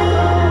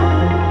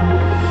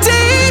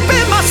 Deep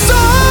in my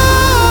soul.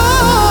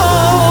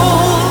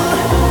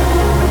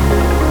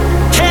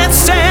 Can't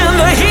stand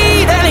the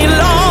heat any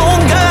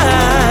longer.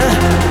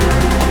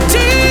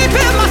 Deep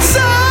in my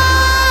soul.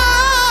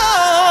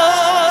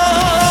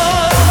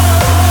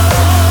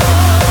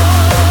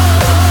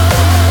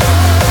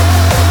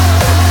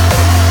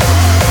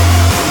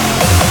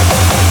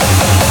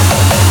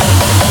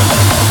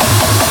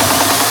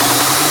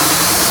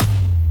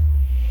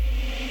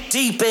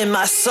 Deep in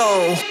my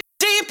soul,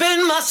 deep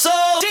in my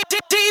soul,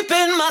 deep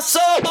in my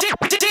soul,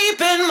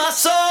 deep in my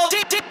soul,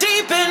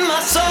 deep in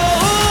my soul,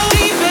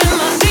 deep in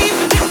my deep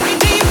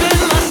in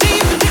my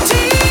deep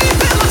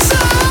in my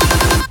soul.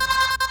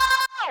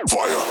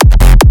 Fire.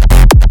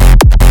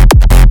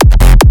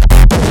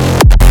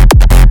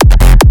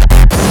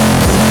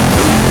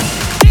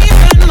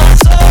 Deep in my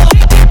soul,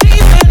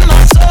 deep in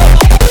my soul.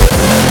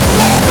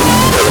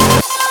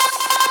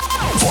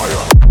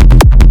 Fire.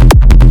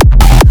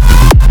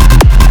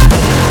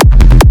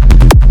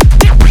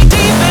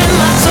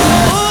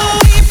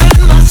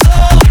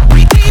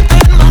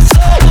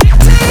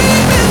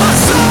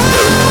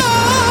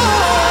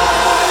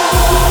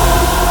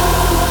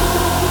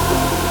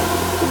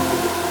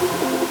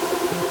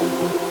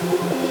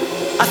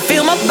 I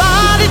feel my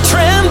body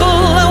tremble,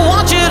 I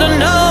want you to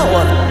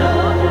know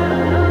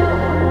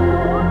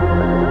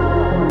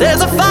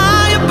there's a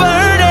fire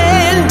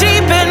burning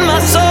deep in my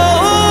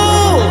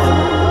soul.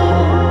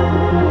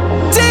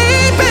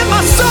 Deep in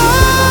my soul.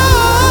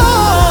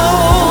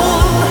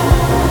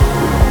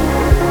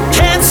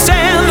 Can't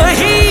stand the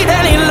heat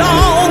any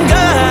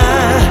longer.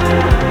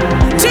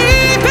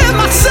 Deep in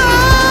my soul.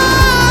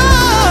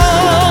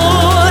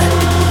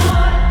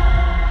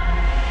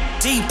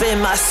 Deep in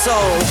my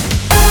soul.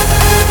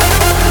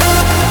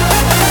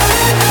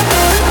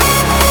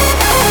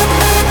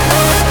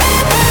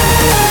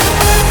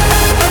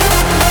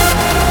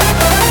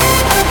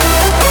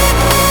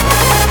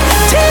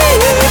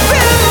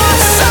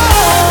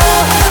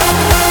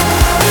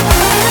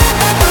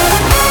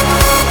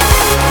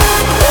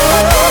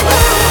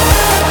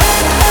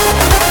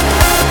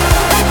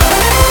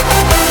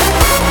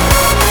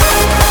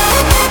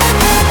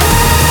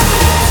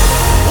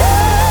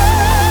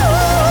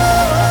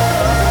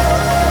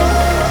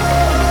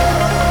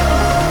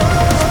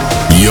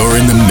 You're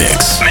in the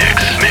mix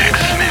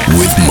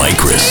with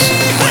Mykris.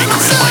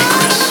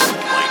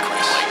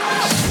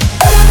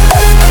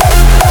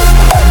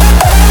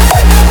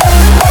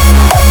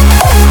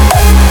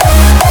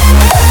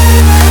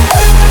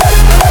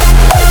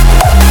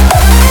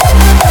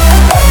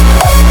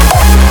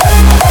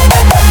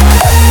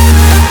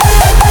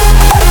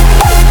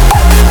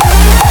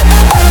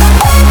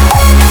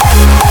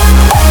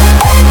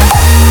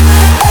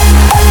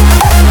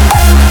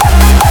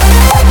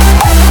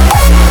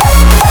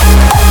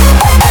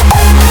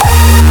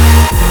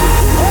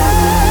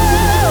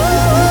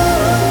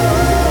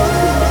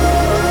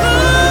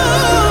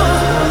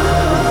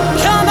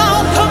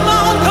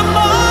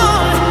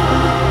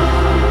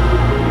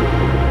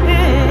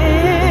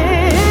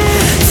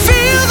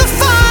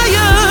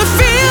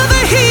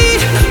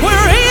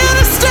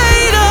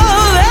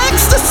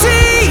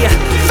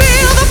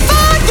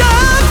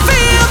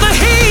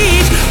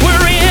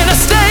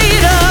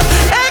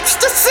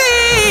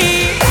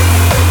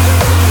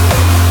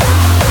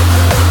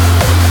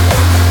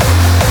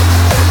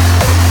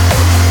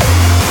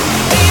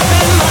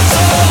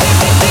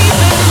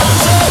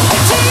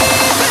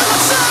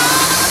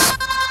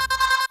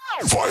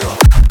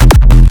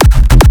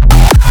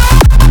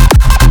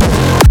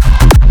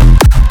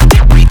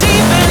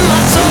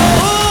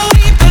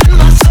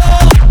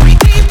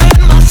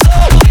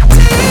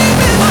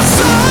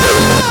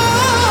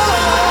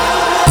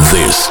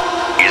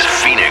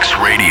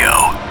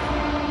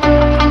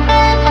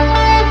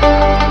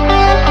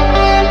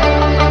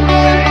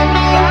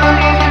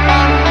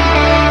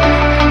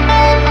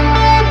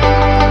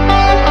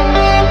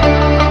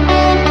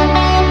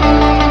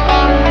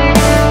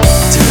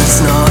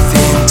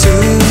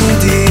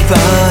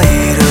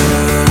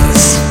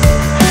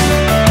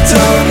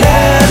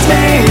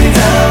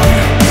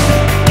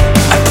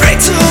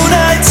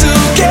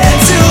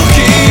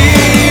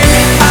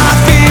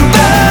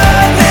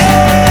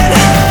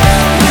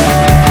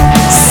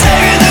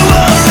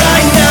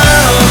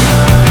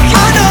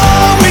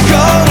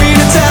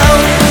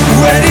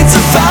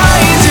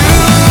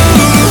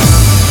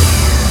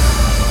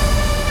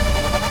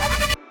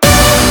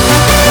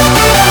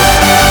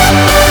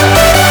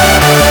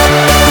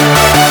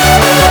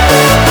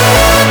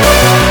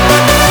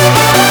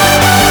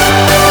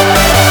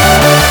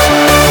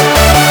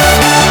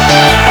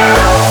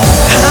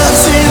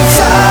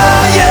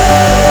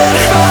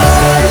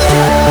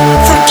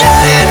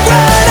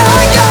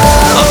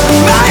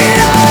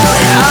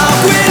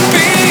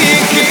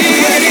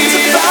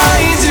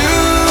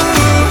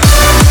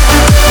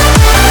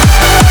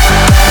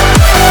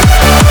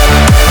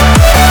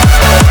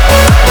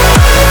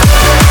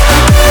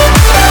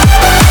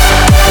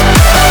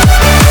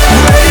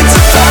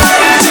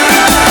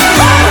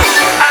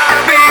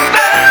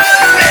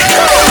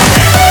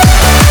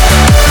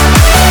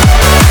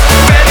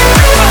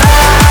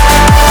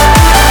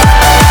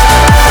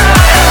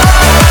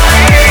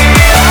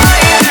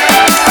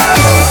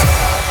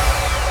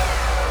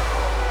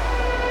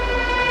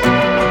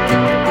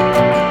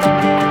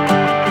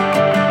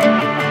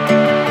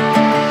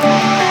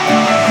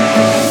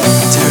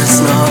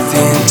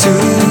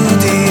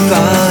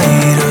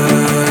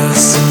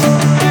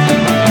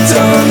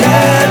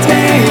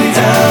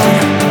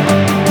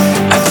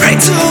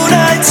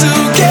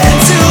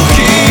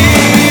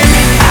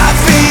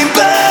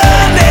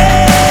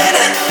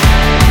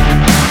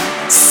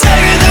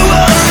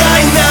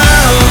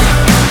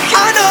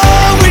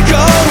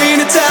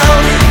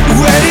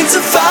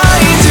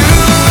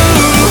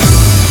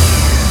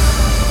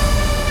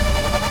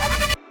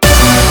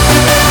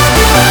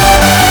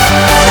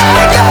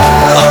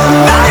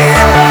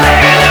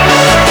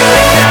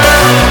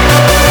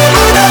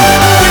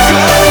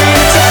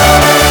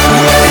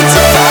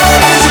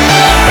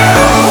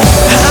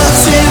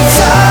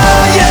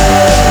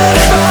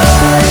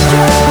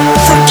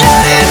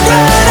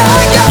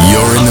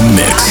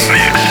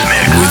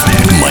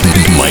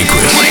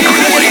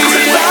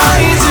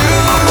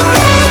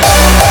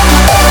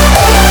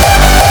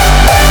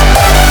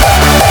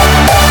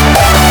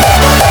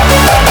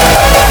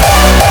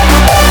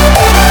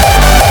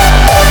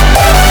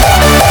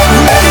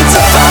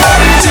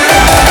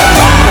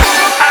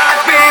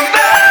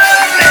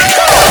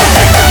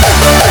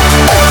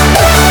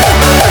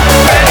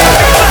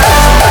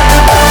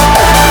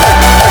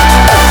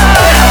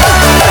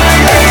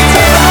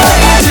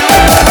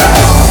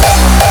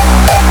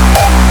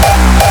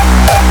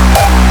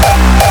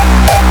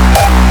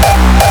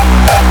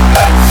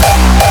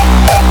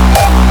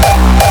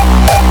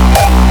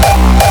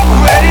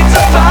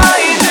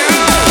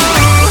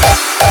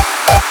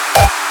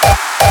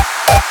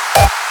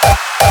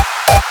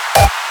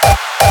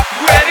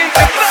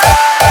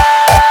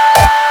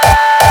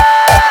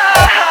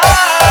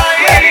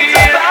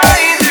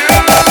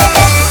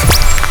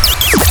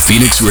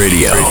 Mykris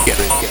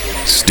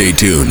Radio. Stay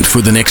tuned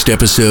for the next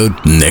episode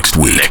next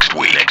week.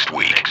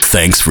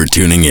 Thanks for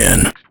tuning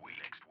in.